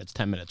 5 minutes,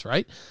 10 minutes,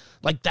 right?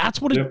 Like that's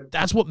what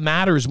that's what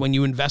matters when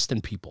you invest in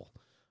people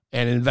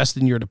and invest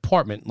in your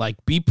department.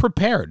 Like, be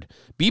prepared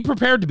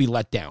to be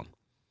let down.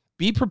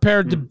 Be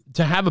prepared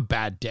to have a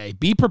bad day.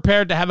 Be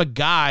prepared to have a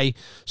guy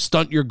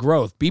stunt your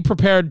growth. Be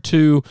prepared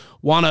to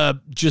want to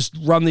just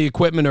run the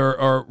equipment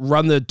or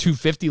run the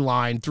 250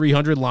 line,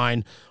 300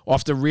 line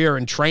off the rear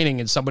in training,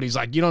 and somebody's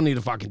like, you don't need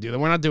to fucking do that.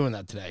 We're not doing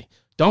that today.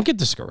 Don't get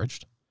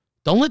discouraged.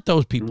 Don't let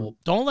those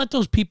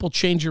people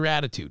change your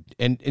attitude.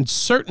 And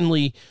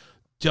certainly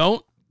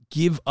don't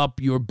give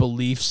up your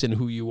beliefs in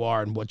who you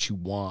are and what you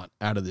want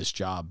out of this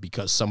job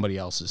because somebody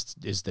else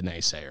is the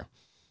naysayer.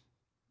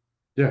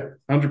 Yeah,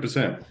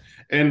 100%.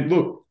 And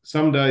look,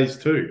 some days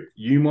too,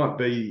 you might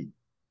need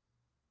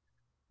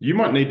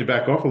to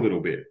back off a little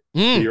bit for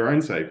your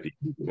own safety.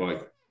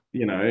 Like,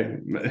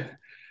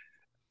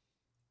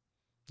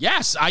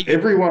 yes,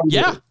 everyone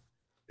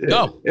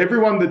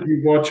that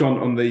you watch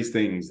on these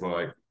things,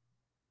 like,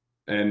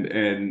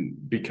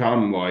 and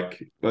become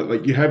like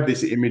you have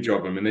this image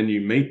of them, and then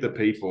you meet the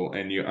people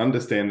and you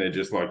understand they're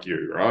just like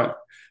you, right?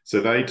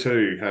 So they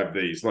too have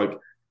these, like,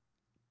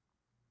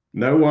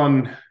 no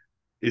one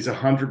is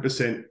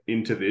 100%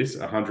 into this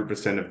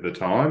 100% of the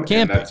time,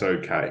 and that's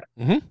okay.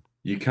 Mm-hmm.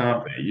 You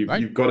can't be.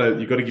 You've got to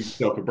give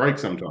yourself a break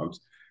sometimes.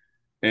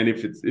 And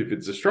if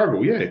it's a struggle,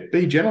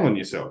 be gentle on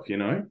yourself.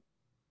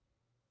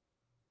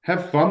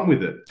 Have fun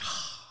with it.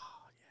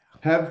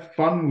 Have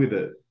fun with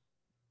it.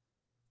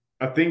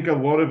 I think a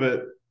lot of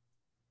it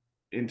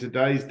in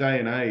today's day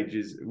and age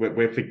is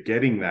we're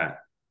forgetting that.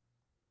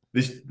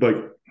 This, like,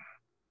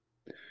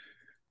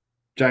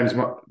 James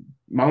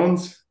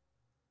Mullins.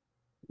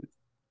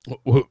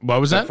 What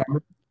was that?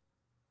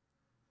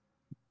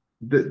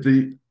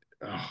 The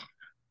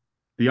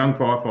young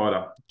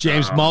firefighter.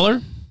 James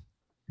Muller?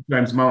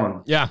 James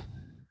Mullen. Yeah.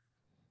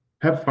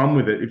 Have fun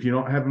with it. If you're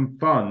not having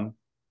fun,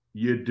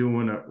 you're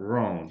doing it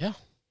wrong. Yeah.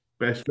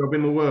 Best job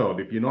in the world.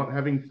 If you're not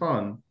having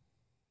fun,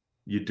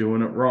 you're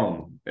doing it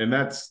wrong. And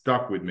that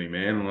stuck with me,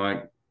 man.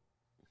 Like,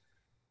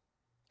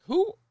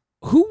 who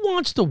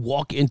wants to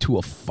walk into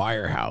a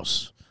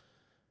firehouse,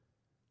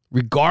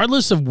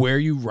 regardless of where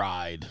you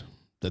ride,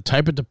 the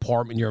type of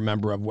department you're a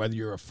member of, whether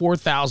you're a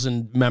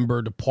 4,000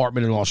 member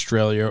department in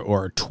Australia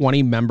or a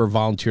 20 member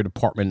volunteer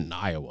department in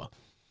Iowa?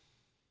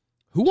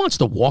 Who wants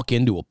to walk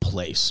into a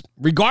place,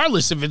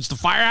 regardless if it's the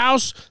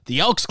firehouse,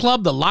 the Elks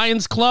Club, the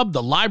Lions Club,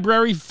 the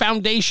Library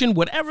Foundation,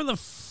 whatever the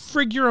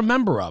frig you're a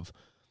member of?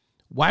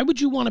 Why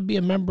would you want to be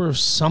a member of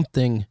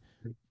something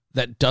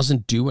that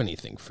doesn't do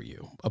anything for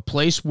you? A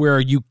place where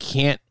you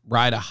can't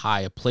ride a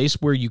high, a place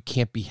where you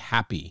can't be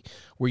happy,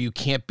 where you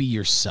can't be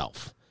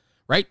yourself.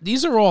 Right?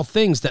 These are all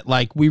things that,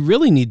 like, we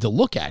really need to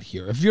look at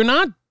here. If you're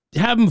not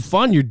having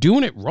fun, you're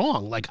doing it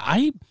wrong. Like,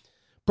 I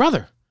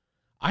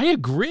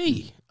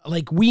agree.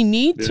 Like, we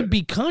need to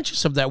be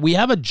conscious of that. We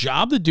have a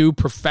job to do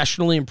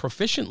professionally and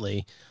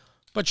proficiently,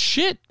 but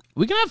shit,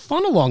 we can have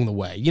fun along the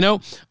way.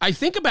 I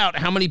think about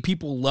how many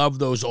people love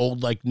those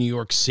old, like, New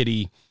York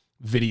City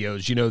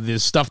videos, the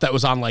stuff that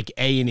was on, like,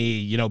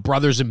 A&E,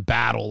 Brothers in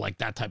Battle, like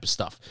that type of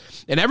stuff.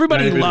 And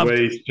everybody loved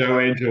Joe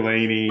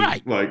Angelini,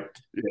 right? Like,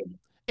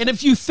 And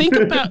if you think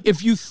about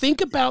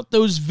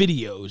those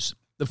videos,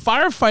 the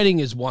firefighting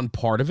is one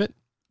part of it,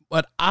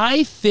 but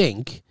I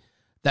think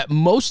that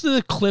most of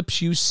the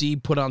clips you see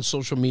put on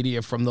social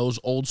media from those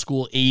old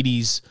school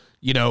 80s,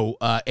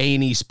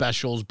 A&E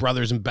specials,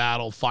 Brothers in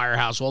Battle,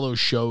 Firehouse, all those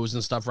shows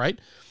and stuff, right?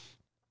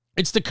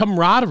 It's the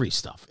camaraderie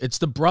stuff. It's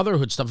the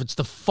brotherhood stuff. It's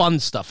the fun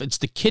stuff. It's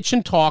the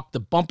kitchen talk, the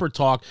bumper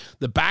talk,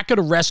 the back of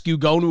the rescue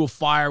going to a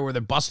fire where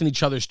they're busting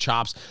each other's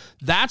chops.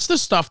 That's the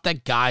stuff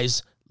that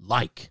guys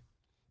like.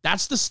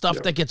 That's the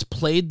stuff that gets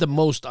played the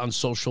most on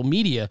social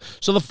media.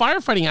 So the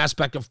firefighting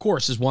aspect, of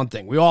course, is one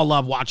thing. We all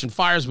love watching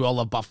fires. We all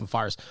love buffing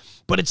fires.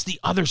 But it's the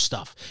other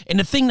stuff. And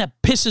the thing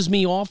that pisses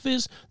me off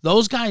is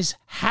those guys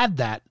had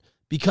that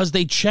because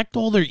they checked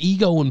all their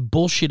ego and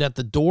bullshit at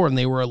the door, and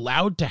they were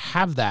allowed to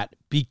have that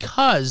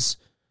because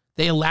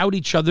they allowed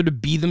each other to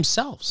be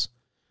themselves.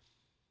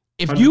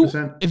 If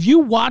 100%. if you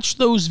watch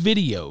those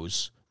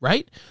videos,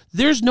 right,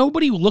 there's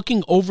nobody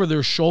looking over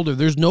their shoulder.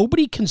 There's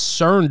nobody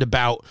concerned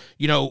about,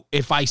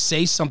 if I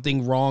say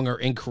something wrong or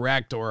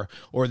incorrect or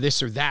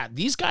this or that.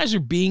 These guys are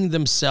being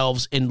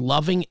themselves and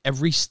loving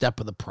every step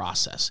of the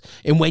process.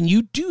 And when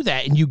you do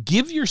that and you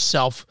give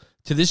yourself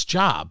to this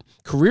job,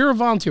 career or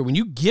volunteer, when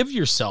you give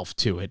yourself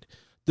to it,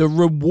 the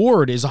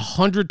reward is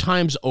 100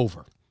 times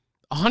over.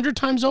 100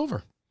 times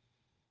over.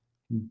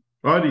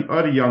 I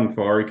had a young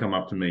fiery come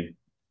up to me.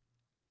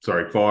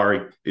 Sorry,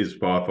 fiery is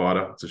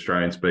firefighter. It's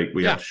Australian speak.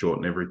 We have to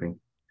shorten everything.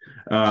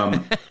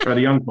 I had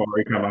a young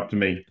fiery come up to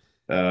me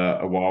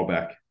a while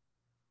back,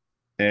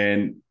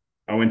 and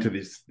I went to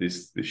this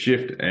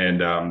shift,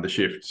 and the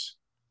shifts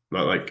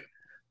like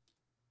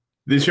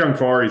this young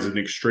fiery is an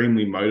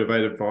extremely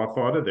motivated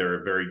firefighter.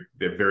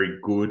 They're very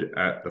good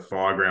at the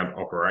fireground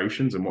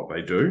operations and what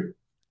they do,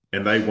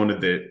 and they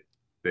wanted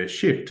their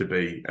shift to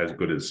be as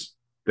good as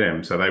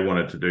them. So they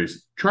wanted to do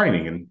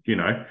training, and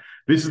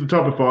this is the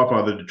type of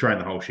firefighter to train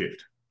the whole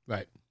shift,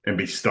 right, and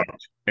be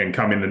stoked and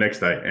come in the next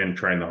day and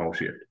train the whole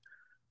shift.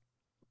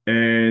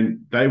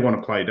 And they want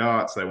to play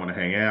darts, they want to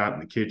hang out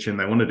in the kitchen,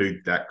 they want to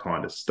do that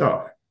kind of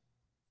stuff.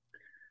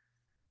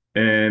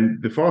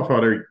 And the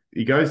firefighter,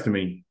 he goes to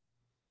me,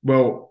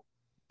 well,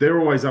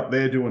 they're always up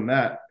there doing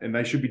that, and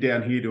they should be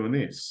down here doing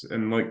this.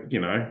 And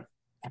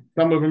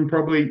some of them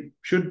probably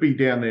should be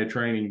down there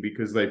training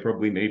because they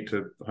probably need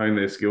to hone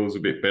their skills a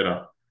bit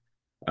better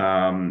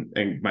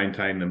and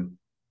maintain them.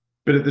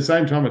 But at the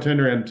same time, I turned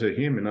around to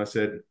him and I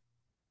said,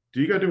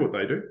 do you go do what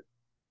they do?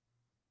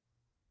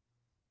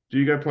 Do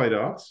you go play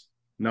darts?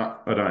 No,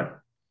 I don't.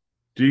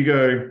 Do you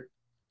go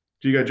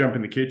jump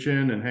in the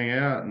kitchen and hang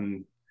out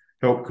and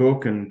help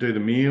cook and do the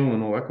meal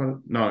and all that kind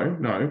of?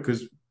 No,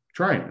 because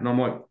train. And I'm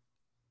like,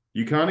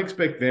 you can't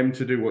expect them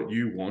to do what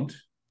you want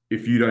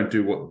if you don't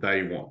do what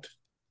they want.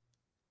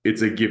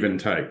 It's a give and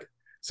take.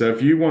 So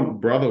if you want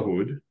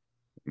brotherhood,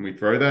 and we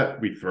throw that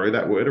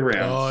word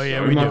around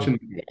so much in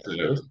the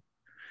culture,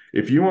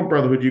 if you want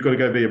brotherhood, you've got to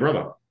go be a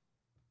brother.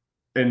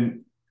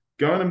 And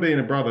going and being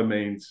a brother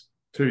means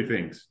two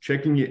things: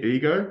 checking your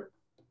ego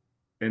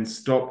and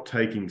stop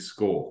taking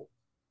score.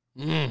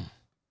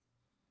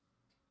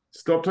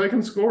 Stop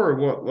taking score of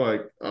what,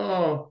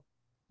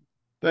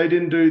 they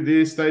didn't do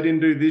this, they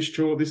didn't do this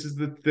chore, this is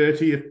the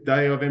 30th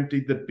day I've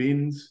emptied the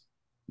bins.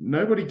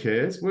 Nobody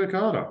cares. Work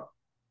harder.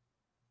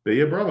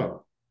 Be a brother.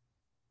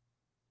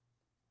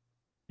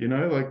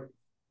 Anyway,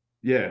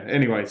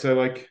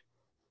 so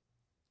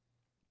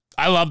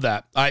I love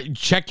that.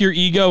 Check your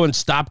ego and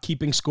stop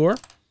keeping score.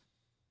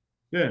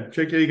 Yeah,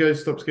 check your ego,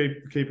 stop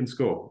keeping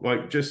score.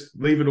 Just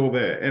leave it all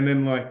there. And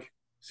then,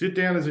 sit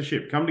down as a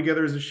shift. Come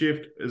together as a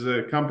shift, as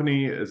a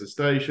company, as a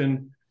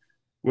station,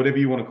 whatever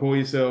you want to call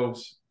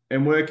yourselves,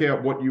 and work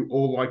out what you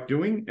all like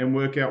doing and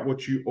work out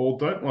what you all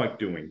don't like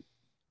doing.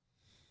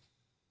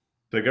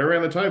 So go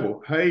around the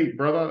table. Hey,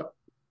 brother,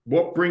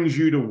 what brings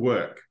you to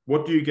work?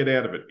 What do you get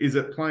out of it? Is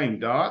it playing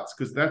darts?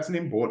 Because that's an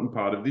important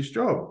part of this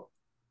job.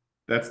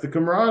 That's the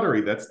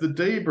camaraderie. That's the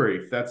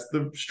debrief. That's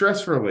the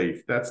stress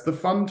relief. That's the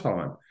fun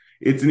time.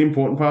 It's an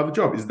important part of the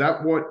job. Is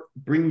that what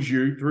brings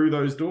you through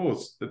those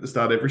doors at the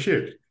start of every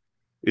shift?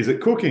 Is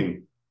it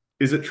cooking?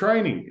 Is it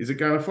training? Is it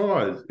going to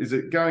fires? Is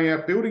it going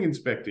out building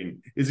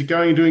inspecting? Is it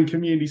going and doing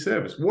community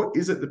service? What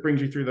is it that brings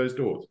you through those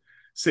doors?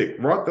 Sick.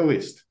 Write the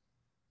list.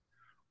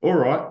 All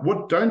right.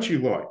 What don't you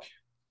like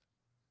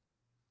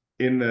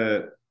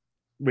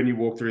when you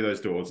walk through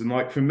those doors?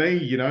 And for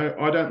me,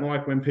 I don't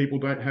like when people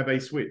don't have a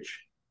switch.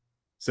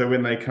 So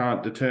when they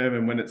can't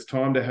determine when it's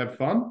time to have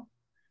fun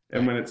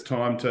and when it's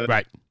time to...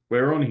 Right.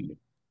 We're on here.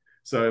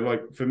 So,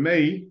 for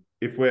me,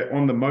 if we're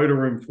on the motor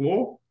room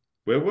floor,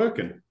 we're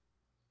working.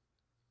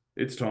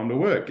 It's time to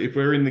work. If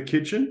we're in the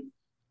kitchen,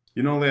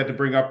 you're not allowed to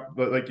bring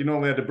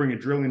a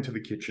drill into the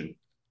kitchen.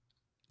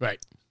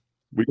 Right.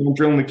 We don't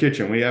drill in the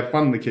kitchen. We have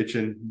fun in the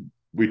kitchen.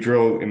 We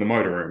drill in the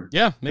motor room.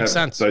 Yeah, makes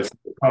sense.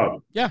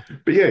 Yeah.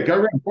 But yeah, go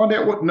around, find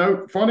out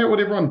what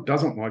everyone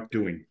doesn't like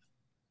doing,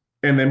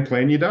 and then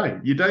plan your day.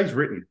 Your day's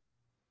written.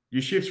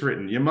 Your shift's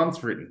written. Your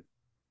month's written.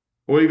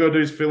 All you got to do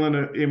is fill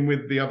in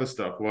with the other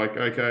stuff.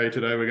 Okay,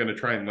 today we're going to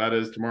train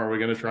ladders. Tomorrow we're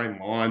going to train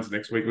lines.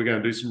 Next week we're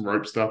going to do some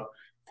rope stuff.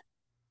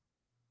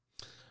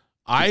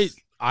 I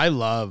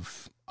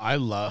love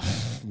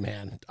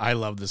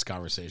this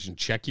conversation.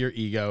 Check your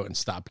ego and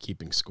stop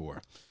keeping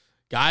score.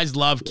 Guys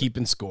love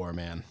keeping score,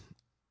 man.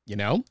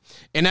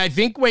 And I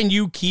think when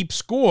you keep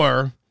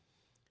score,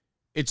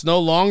 it's no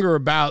longer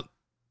about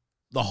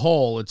the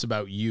whole. It's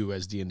about you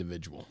as the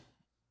individual.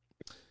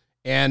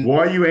 And why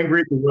are you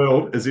angry at the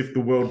world as if the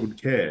world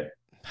would care?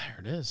 There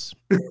it is.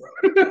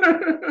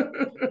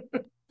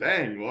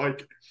 Dang,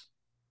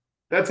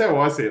 that's how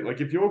I see it.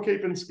 If you're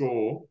keeping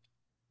score,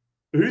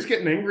 who's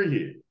getting angry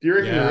here? Do you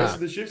reckon the rest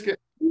of the shift's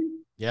getting angry?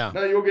 Yeah.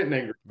 No, you're getting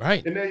angry.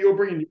 Right. And now you're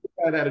bringing your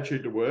bad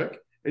attitude to work,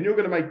 and you're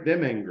going to make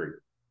them angry.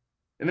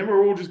 And then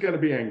we're all just going to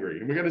be angry.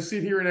 And we're going to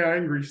sit here in our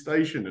angry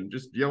station and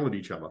just yell at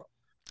each other.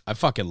 I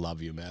fucking love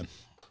you, man.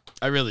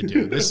 I really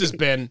do. It's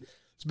been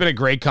a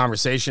great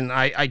conversation.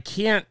 I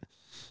can't...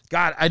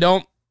 God, I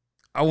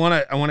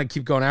want to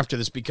keep going after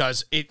this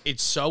because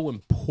it's so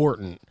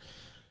important.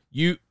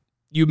 You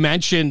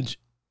mentioned,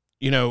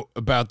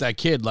 about that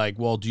kid,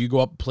 do you go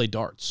up and play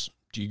darts?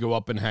 Do you go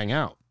up and hang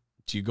out?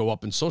 Do you go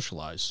up and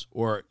socialize,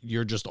 or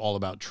you're just all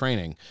about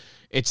training?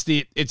 It's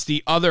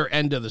the other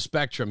end of the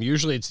spectrum.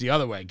 Usually it's the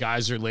other way.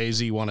 Guys are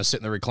lazy, want to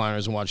sit in the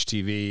recliners and watch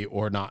TV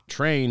or not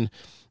train,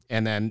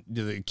 and then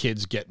the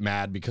kids get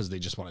mad because they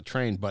just want to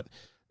train. But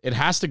it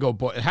has to go.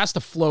 It has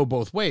to flow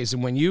both ways.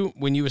 And when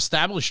you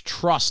establish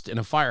trust in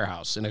a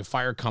firehouse, in a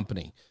fire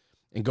company,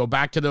 and go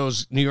back to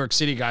those New York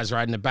City guys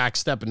riding the back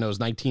step in those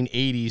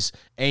 1980s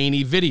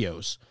A&E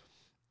videos,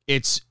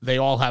 they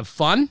all have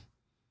fun,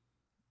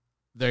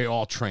 they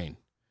all train,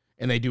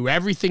 and they do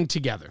everything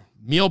together.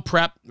 Meal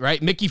prep,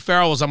 right? Mickey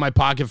Farrell was on my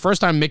podcast. First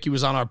time Mickey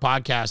was on our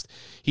podcast,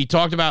 he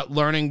talked about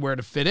learning where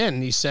to fit in.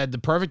 And he said the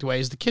perfect way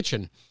is the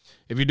kitchen.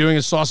 If you're doing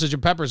a sausage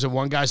and peppers and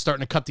one guy's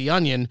starting to cut the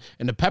onion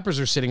and the peppers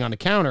are sitting on the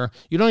counter,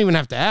 you don't even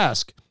have to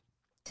ask.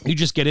 You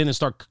just get in and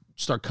start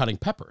cutting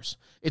peppers.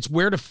 It's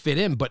where to fit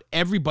in, but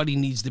everybody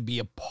needs to be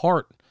a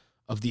part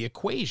of the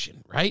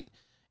equation, right?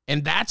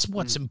 And that's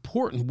what's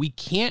important. We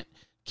can't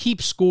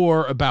keep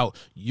score about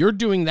you're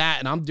doing that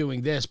and I'm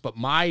doing this, but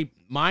mine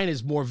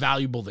is more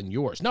valuable than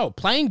yours. No,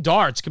 playing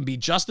darts can be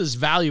just as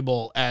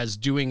valuable as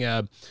doing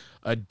a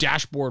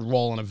dashboard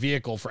roll in a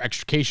vehicle for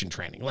extrication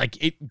training.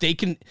 Like they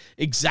can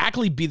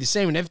exactly be the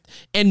same.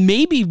 And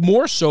maybe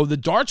more so, the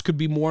darts could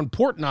be more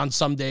important on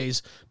some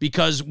days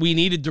because we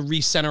needed to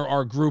recenter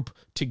our group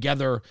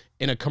together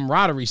in a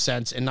camaraderie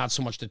sense and not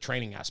so much the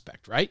training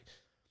aspect, right?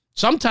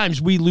 Sometimes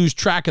we lose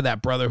track of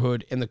that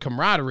brotherhood and the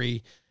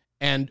camaraderie,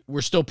 and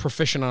we're still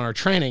proficient on our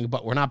training,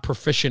 but we're not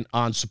proficient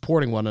on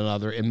supporting one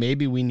another. And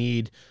maybe we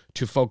need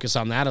to focus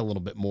on that a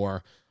little bit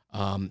more.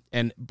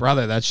 And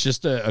brother, that's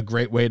just a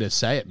great way to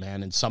say it,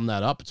 man, and sum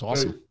that up. It's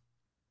awesome.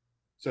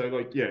 So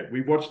like, yeah,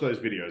 we watched those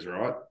videos,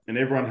 right? And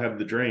everyone had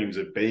the dreams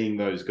of being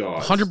those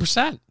guys.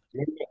 100%. Do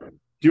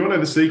you want to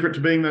know the secret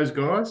to being those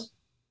guys?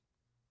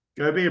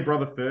 Go be a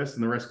brother first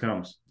and the rest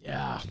comes.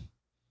 Yeah.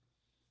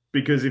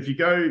 Because if you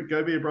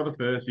go be a brother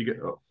first,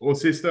 or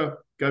sister,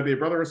 go be a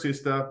brother or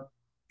sister,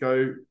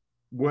 go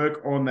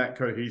work on that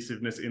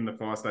cohesiveness in the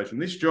fire station.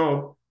 This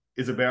job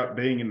is about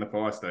being in the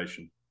fire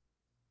station.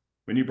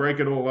 When you break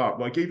it all up,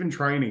 like even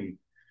training,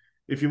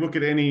 if you look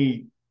at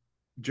any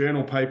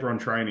journal paper on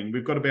training,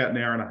 we've got about an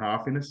hour and a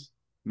half in us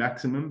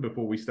maximum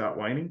before we start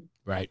waning.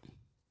 Right.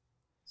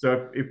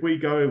 So if we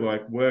go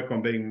like work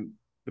on being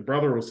the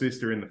brother or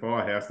sister in the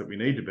firehouse that we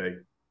need to be,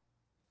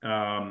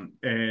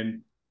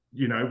 and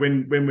you know,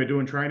 when we're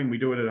doing training, we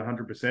do it at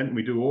 100%, and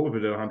we do all of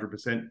it at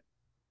 100%.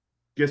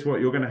 Guess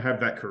what? You're going to have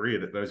that career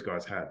that those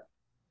guys had.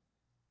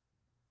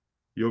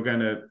 You're going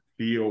to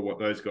feel what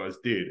those guys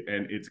did,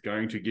 and it's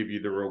going to give you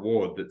the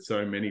reward that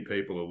so many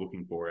people are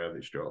looking for out of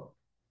this job.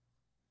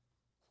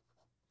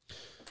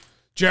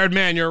 Jared,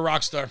 man, you're a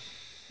rock star.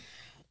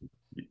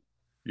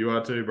 You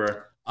are too, bro.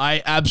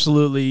 I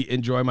absolutely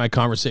enjoy my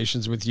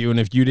conversations with you, and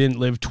if you didn't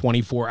live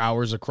 24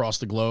 hours across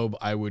the globe,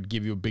 I would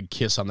give you a big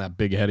kiss on that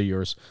big head of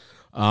yours.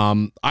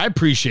 I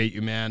appreciate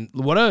you, man.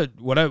 You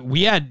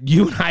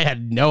and I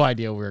had no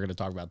idea what we were going to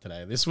talk about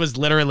today. This was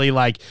literally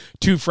like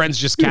two friends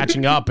just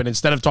catching up. And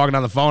instead of talking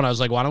on the phone, I was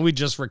like, why don't we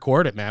just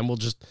record it, man? We'll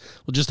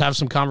just have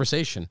some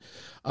conversation.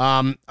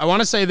 I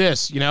want to say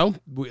this, you know,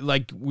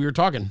 like we were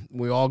talking,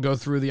 we all go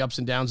through the ups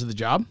and downs of the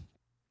job.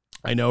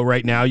 I know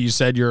right now you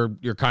said you're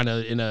kind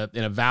of in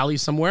a valley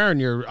somewhere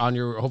and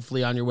you're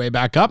hopefully on your way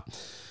back up.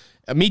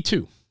 Me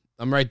too.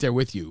 I'm right there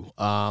with you.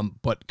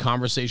 But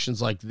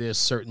conversations like this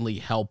certainly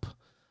help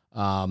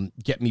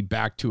get me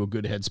back to a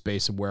good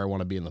headspace of where I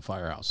want to be in the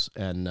firehouse.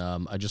 And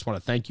I just want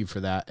to thank you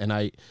for that. And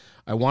I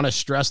want to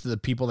stress to the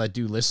people that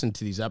do listen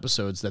to these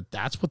episodes that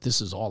that's what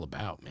this is all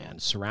about, man.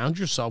 Surround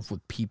yourself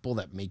with people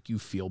that make you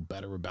feel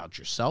better about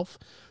yourself,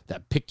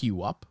 that pick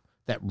you up,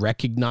 that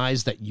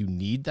recognize that you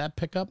need that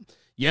pickup.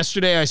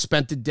 Yesterday, I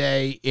spent a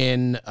day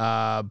in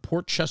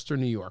Port Chester,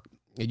 New York.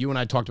 You and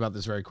I talked about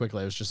this very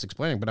quickly. I was just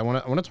explaining, but I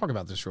want to talk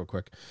about this real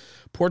quick.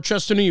 Port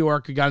Chester, New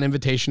York. We got an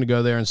invitation to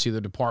go there and see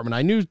the department.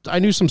 I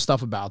knew some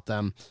stuff about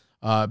them.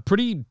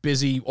 Pretty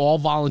busy, all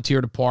volunteer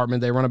department.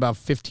 They run about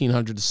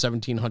 1,500 to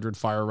 1,700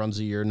 fire runs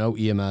a year. No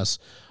EMS.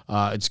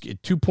 It's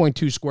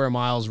 2.2 square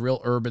miles, real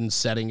urban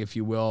setting, if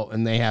you will,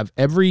 and they have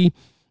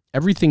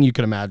everything you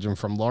can imagine,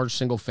 from large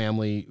single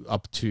family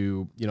up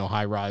to, you know,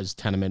 high rise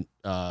tenement,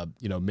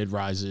 you know, mid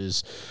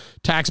rises,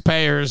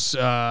 taxpayers,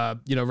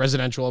 you know,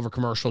 residential over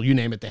commercial, you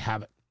name it, they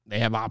have it. They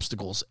have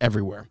obstacles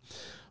everywhere.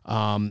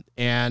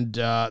 And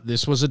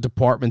this was a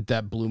department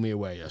that blew me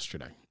away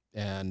yesterday.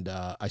 And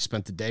I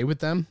spent the day with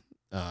them.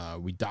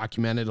 We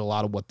documented a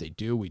lot of what they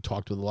do. We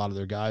talked with a lot of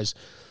their guys.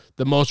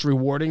 The most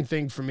rewarding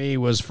thing for me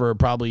was for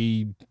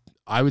probably,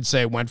 I would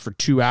say it went for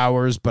 2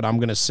 hours, but I'm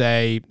going to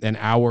say an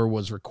hour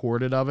was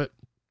recorded of it.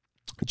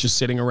 Just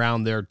sitting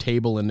around their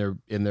table in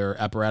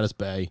their apparatus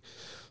bay,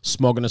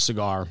 smoking a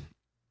cigar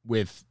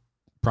with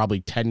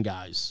probably 10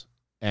 guys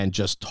and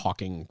just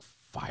talking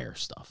fire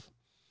stuff.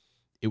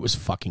 It was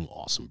fucking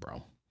awesome,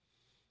 bro.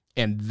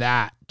 And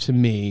that to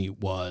me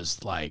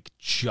was like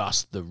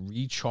just the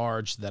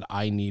recharge that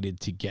I needed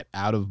to get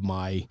out of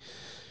my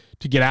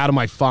to get out of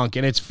my funk.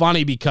 And it's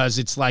funny because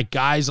it's like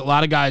a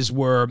lot of guys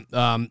were,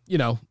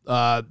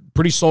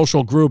 pretty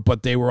social group,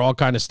 but they were all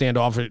kind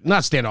of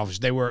not standoffish.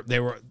 They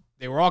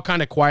were all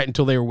kind of quiet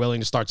until they were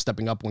willing to start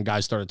stepping up when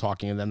guys started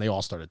talking, and then they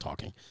all started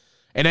talking.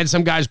 And then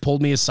some guys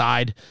pulled me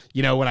aside,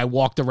 when I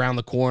walked around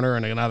the corner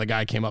and another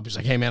guy came up. He's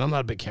like, hey, man, I'm not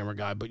a big camera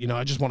guy, but,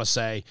 I just want to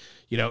say,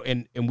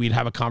 and we'd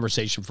have a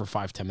conversation for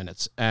 5-10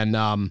 minutes.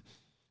 And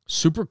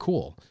super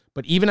cool.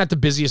 But even at the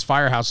busiest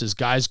firehouses,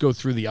 guys go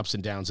through the ups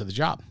and downs of the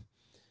job.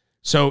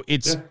 So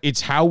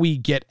it's how we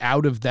get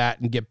out of that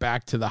and get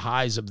back to the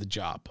highs of the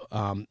job,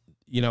 and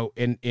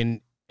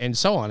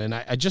so on. And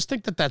I just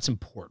think that that's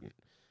important.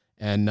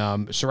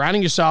 And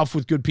surrounding yourself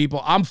with good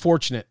people. I'm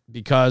fortunate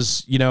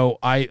because,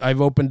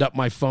 I've opened up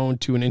my phone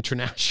to an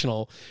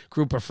international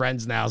group of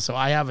friends now. So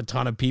I have a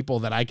ton of people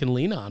that I can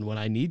lean on when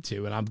I need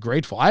to. And I'm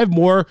grateful. I have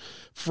more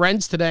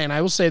friends today. And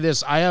I will say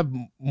this, I have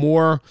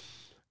more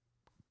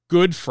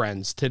good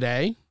friends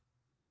today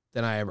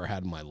than I ever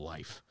had in my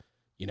life.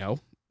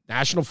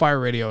 National Fire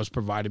Radio has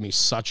provided me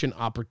such an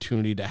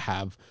opportunity to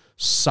have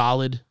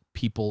solid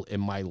people in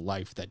my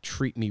life that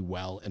treat me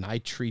well, and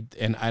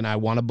I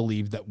want to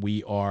believe that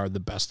we are the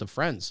best of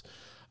friends.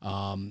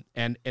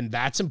 And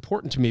that's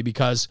important to me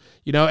because,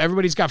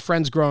 everybody's got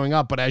friends growing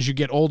up, but as you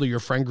get older, your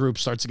friend group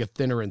starts to get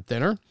thinner and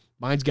thinner.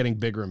 Mine's getting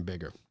bigger and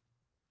bigger.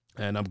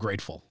 And I'm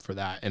grateful for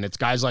that. And it's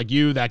guys like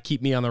you that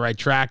keep me on the right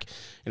track.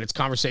 And it's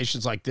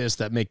conversations like this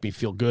that make me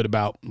feel good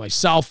about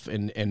myself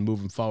and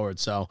moving forward.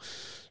 So,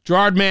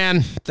 Gerard,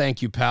 man,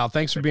 thank you, pal.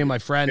 Thanks for being my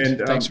friend.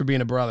 And, thanks for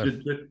being a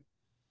brother.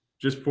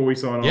 Just before we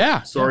sign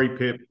off, sorry,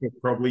 Pip, for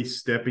probably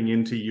stepping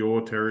into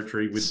your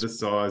territory with the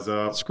size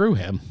up. Screw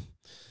him.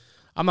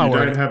 I'm not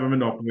worried. Don't have a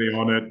monopoly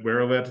on it. We're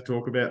allowed to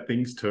talk about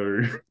things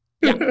too.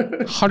 Yeah,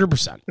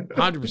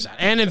 100%.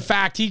 And in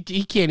fact, he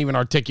can't even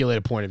articulate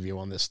a point of view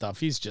on this stuff.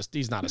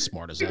 He's not as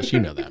smart as us. You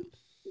know that.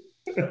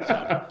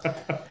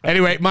 So,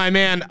 anyway, my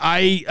man,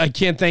 I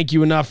can't thank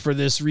you enough for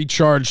this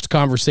recharged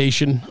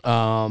conversation.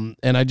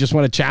 And I just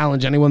want to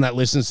challenge anyone that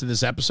listens to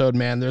this episode,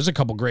 man. There's a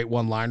couple great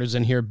one-liners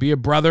in here. Be a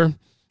brother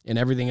and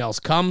everything else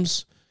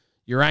comes.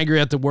 You're angry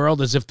at the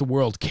world as if the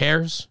world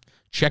cares.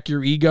 Check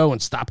your ego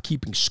and stop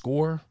keeping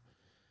score.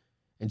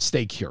 And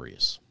stay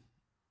curious.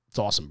 It's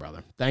awesome,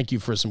 brother. Thank you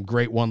for some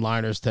great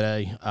one-liners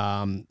today.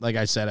 Like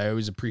I said, I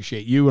always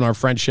appreciate you and our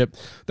friendship.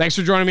 Thanks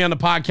for joining me on the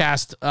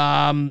podcast.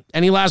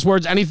 Any last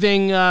words?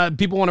 Anything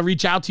people want to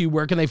reach out to you?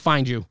 Where can they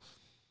find you?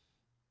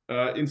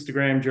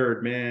 Instagram,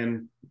 Jeremy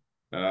and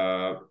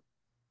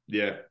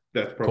Gerard.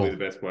 That's probably the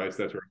best place.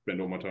 That's where I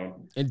spend all my time.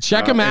 And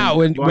check him out.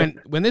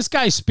 When this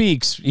guy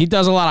speaks, he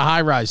does a lot of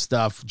high-rise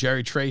stuff.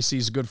 Jerry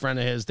Tracy's a good friend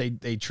of his.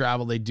 They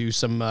travel. They do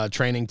some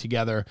training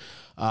together.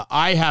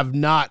 I have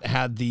not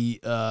had the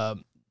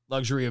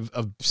luxury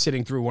of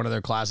sitting through one of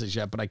their classes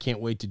yet, but I can't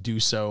wait to do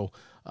so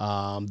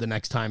the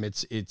next time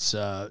it's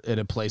at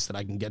a place that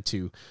I can get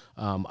to.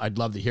 I'd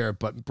love to hear it.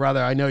 But,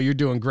 brother, I know you're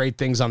doing great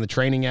things on the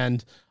training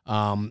end,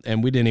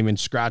 and we didn't even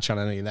scratch on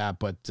any of that.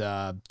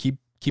 But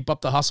keep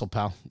up the hustle,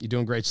 pal. You're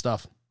doing great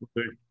stuff.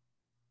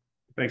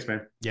 Thanks,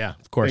 man. Yeah,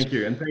 of course. Thank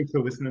you, and thanks for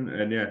listening.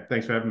 And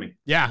thanks for having me.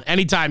 Yeah,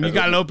 anytime. You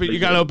got an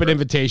open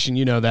invitation.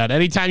 You know that.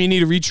 Anytime you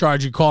need a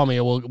recharge, you call me,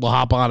 and we'll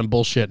hop on and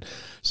bullshit.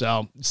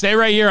 So stay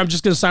right here. I'm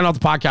just gonna sign off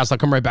the podcast. I'll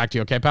come right back to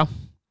you. Okay, pal?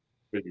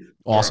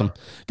 Awesome,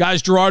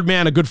 guys. Gerard,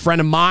 man, a good friend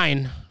of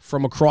mine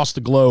from across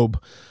the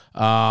globe.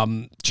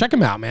 Check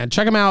him out, man.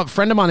 Check him out.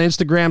 Friend him on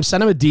Instagram.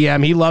 Send him a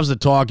DM. He loves to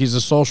talk. He's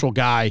a social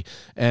guy,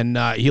 and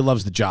he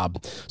loves the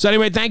job. So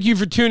anyway, thank you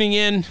for tuning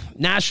in.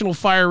 National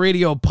Fire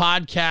Radio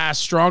podcast,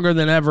 stronger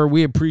than ever.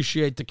 We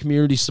appreciate the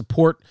community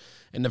support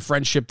and the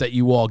friendship that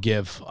you all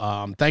give.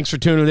 Thanks for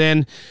tuning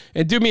in.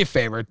 And do me a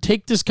favor.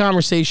 Take this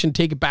conversation,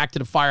 take it back to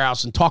the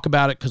firehouse, and talk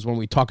about it, because when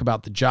we talk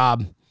about the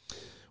job,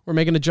 we're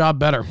making the job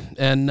better.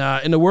 And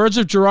in the words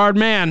of Gerard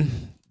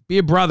Mann, be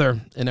a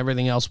brother, and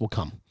everything else will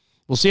come.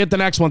 We'll see you at the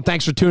next one.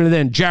 Thanks for tuning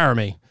in.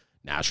 Jeremy,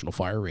 National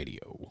Fire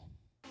Radio.